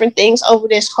 about different things over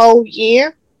this whole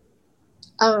year,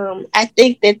 I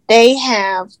think that they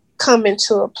have come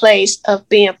into a place of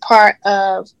being part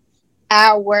of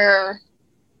our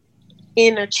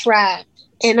inner tribe.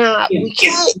 And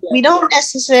we don't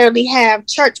necessarily have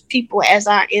church people as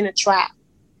our inner tribe,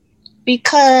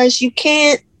 because you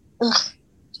can't,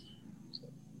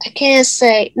 I can't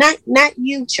say, not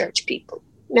you church people,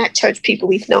 not church people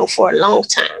we've known for a long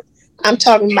time. I'm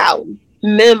talking about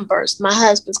members, my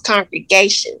husband's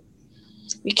congregation.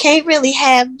 We can't really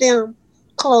have them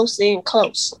close in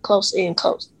close,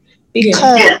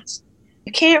 because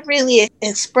you can't really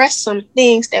express some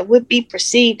things that would be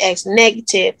perceived as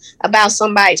negative about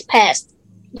somebody's past.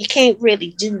 You can't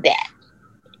really do that.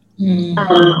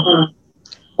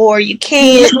 Or you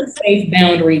can't. It's a safe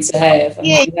boundary to have.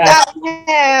 Yeah, you gotta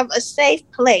have a safe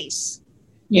place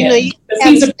Yeah.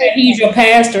 He's your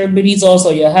pastor, but he's also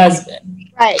your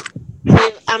husband. Right.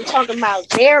 And I'm talking about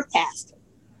their pastor.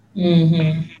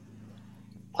 Mm-hmm.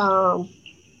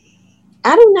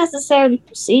 I don't necessarily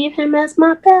perceive him as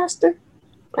my pastor.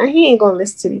 He ain't gonna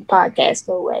listen to the podcast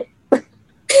no way.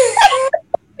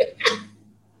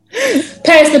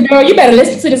 Pastor Girl, you better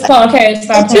listen to this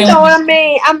podcast. You know what I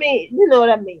mean? You know what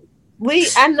I mean.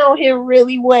 I know him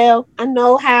really well.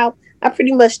 I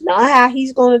pretty much know how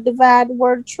he's gonna divide the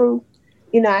word of truth.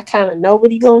 I kind of know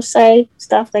what he's gonna say,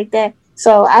 stuff like that.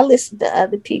 So I listen to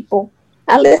other people.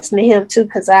 I listen to him too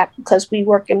because we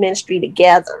work in ministry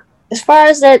together. As far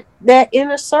as that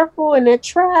inner circle and that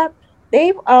tribe,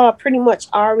 they've pretty much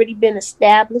already been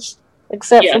established,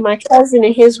 except for my cousin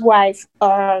and his wife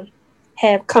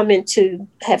have come into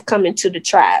the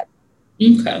tribe.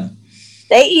 Okay.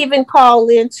 They even call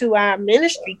into our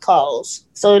ministry calls,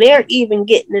 so they're even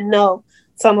getting to know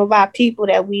some of our people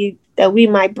that we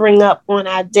might bring up on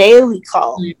our daily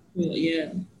call.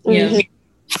 Yeah. Mm-hmm.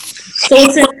 So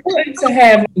it's important to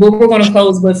have, what we're going to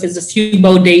close with is a few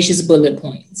bodacious bullet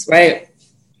points, right?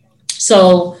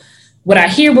 So what I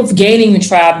hear with gaining the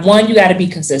tribe, 1, you got to be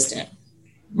consistent,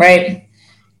 right?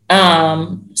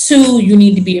 2, you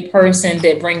need to be a person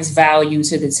that brings value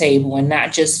to the table, and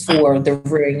not just for the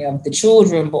rearing of the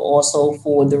children, but also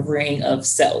for the rearing of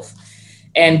self.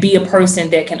 And be a person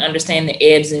that can understand the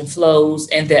ebbs and flows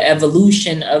and the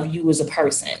evolution of you as a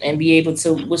person, and be able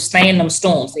to withstand them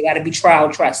storms. They got to be trial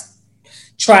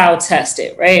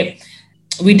tested, right?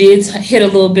 We did hit a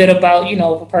little bit about,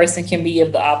 if a person can be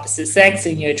of the opposite sex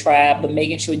in your tribe, but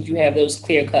making sure you have those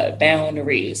clear-cut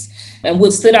boundaries. And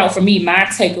what stood out for me, my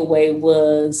takeaway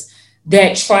was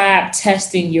that tribe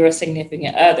testing your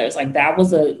significant others. Like that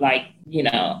was that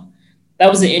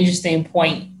was an interesting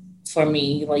point for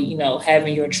me,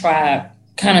 having your tribe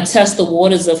kind of test the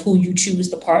waters of who you choose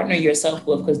to partner yourself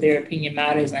with, because their opinion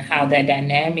matters, and how that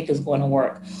dynamic is going to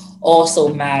work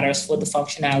also matters for the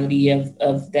functionality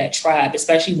of that tribe,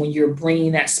 especially when you're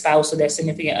bringing that spouse or that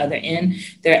significant other in.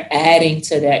 They're adding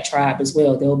to that tribe as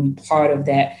well. They'll be part of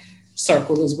that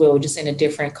circle as well, just in a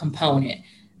different component.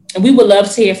 And we would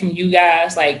love to hear from you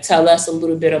guys. Tell us a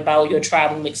little bit about your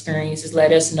tribal experiences.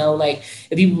 Let us know,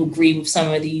 if you agree with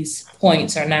some of these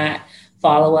points or not.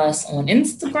 Follow us on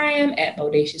Instagram at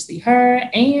Bodaciously Her,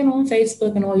 and on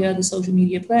Facebook and all your other social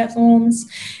media platforms.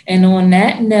 And on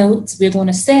that note, we're going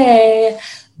to say,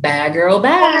 bye, girl,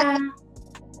 bye.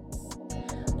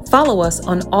 Follow us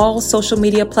on all social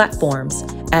media platforms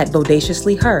at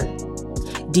Bodaciously Her.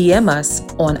 DM us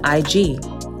on IG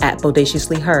at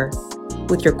Bodaciously Her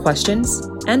with your questions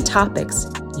and topics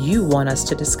you want us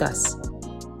to discuss.